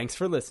Band. Thanks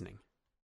for listening.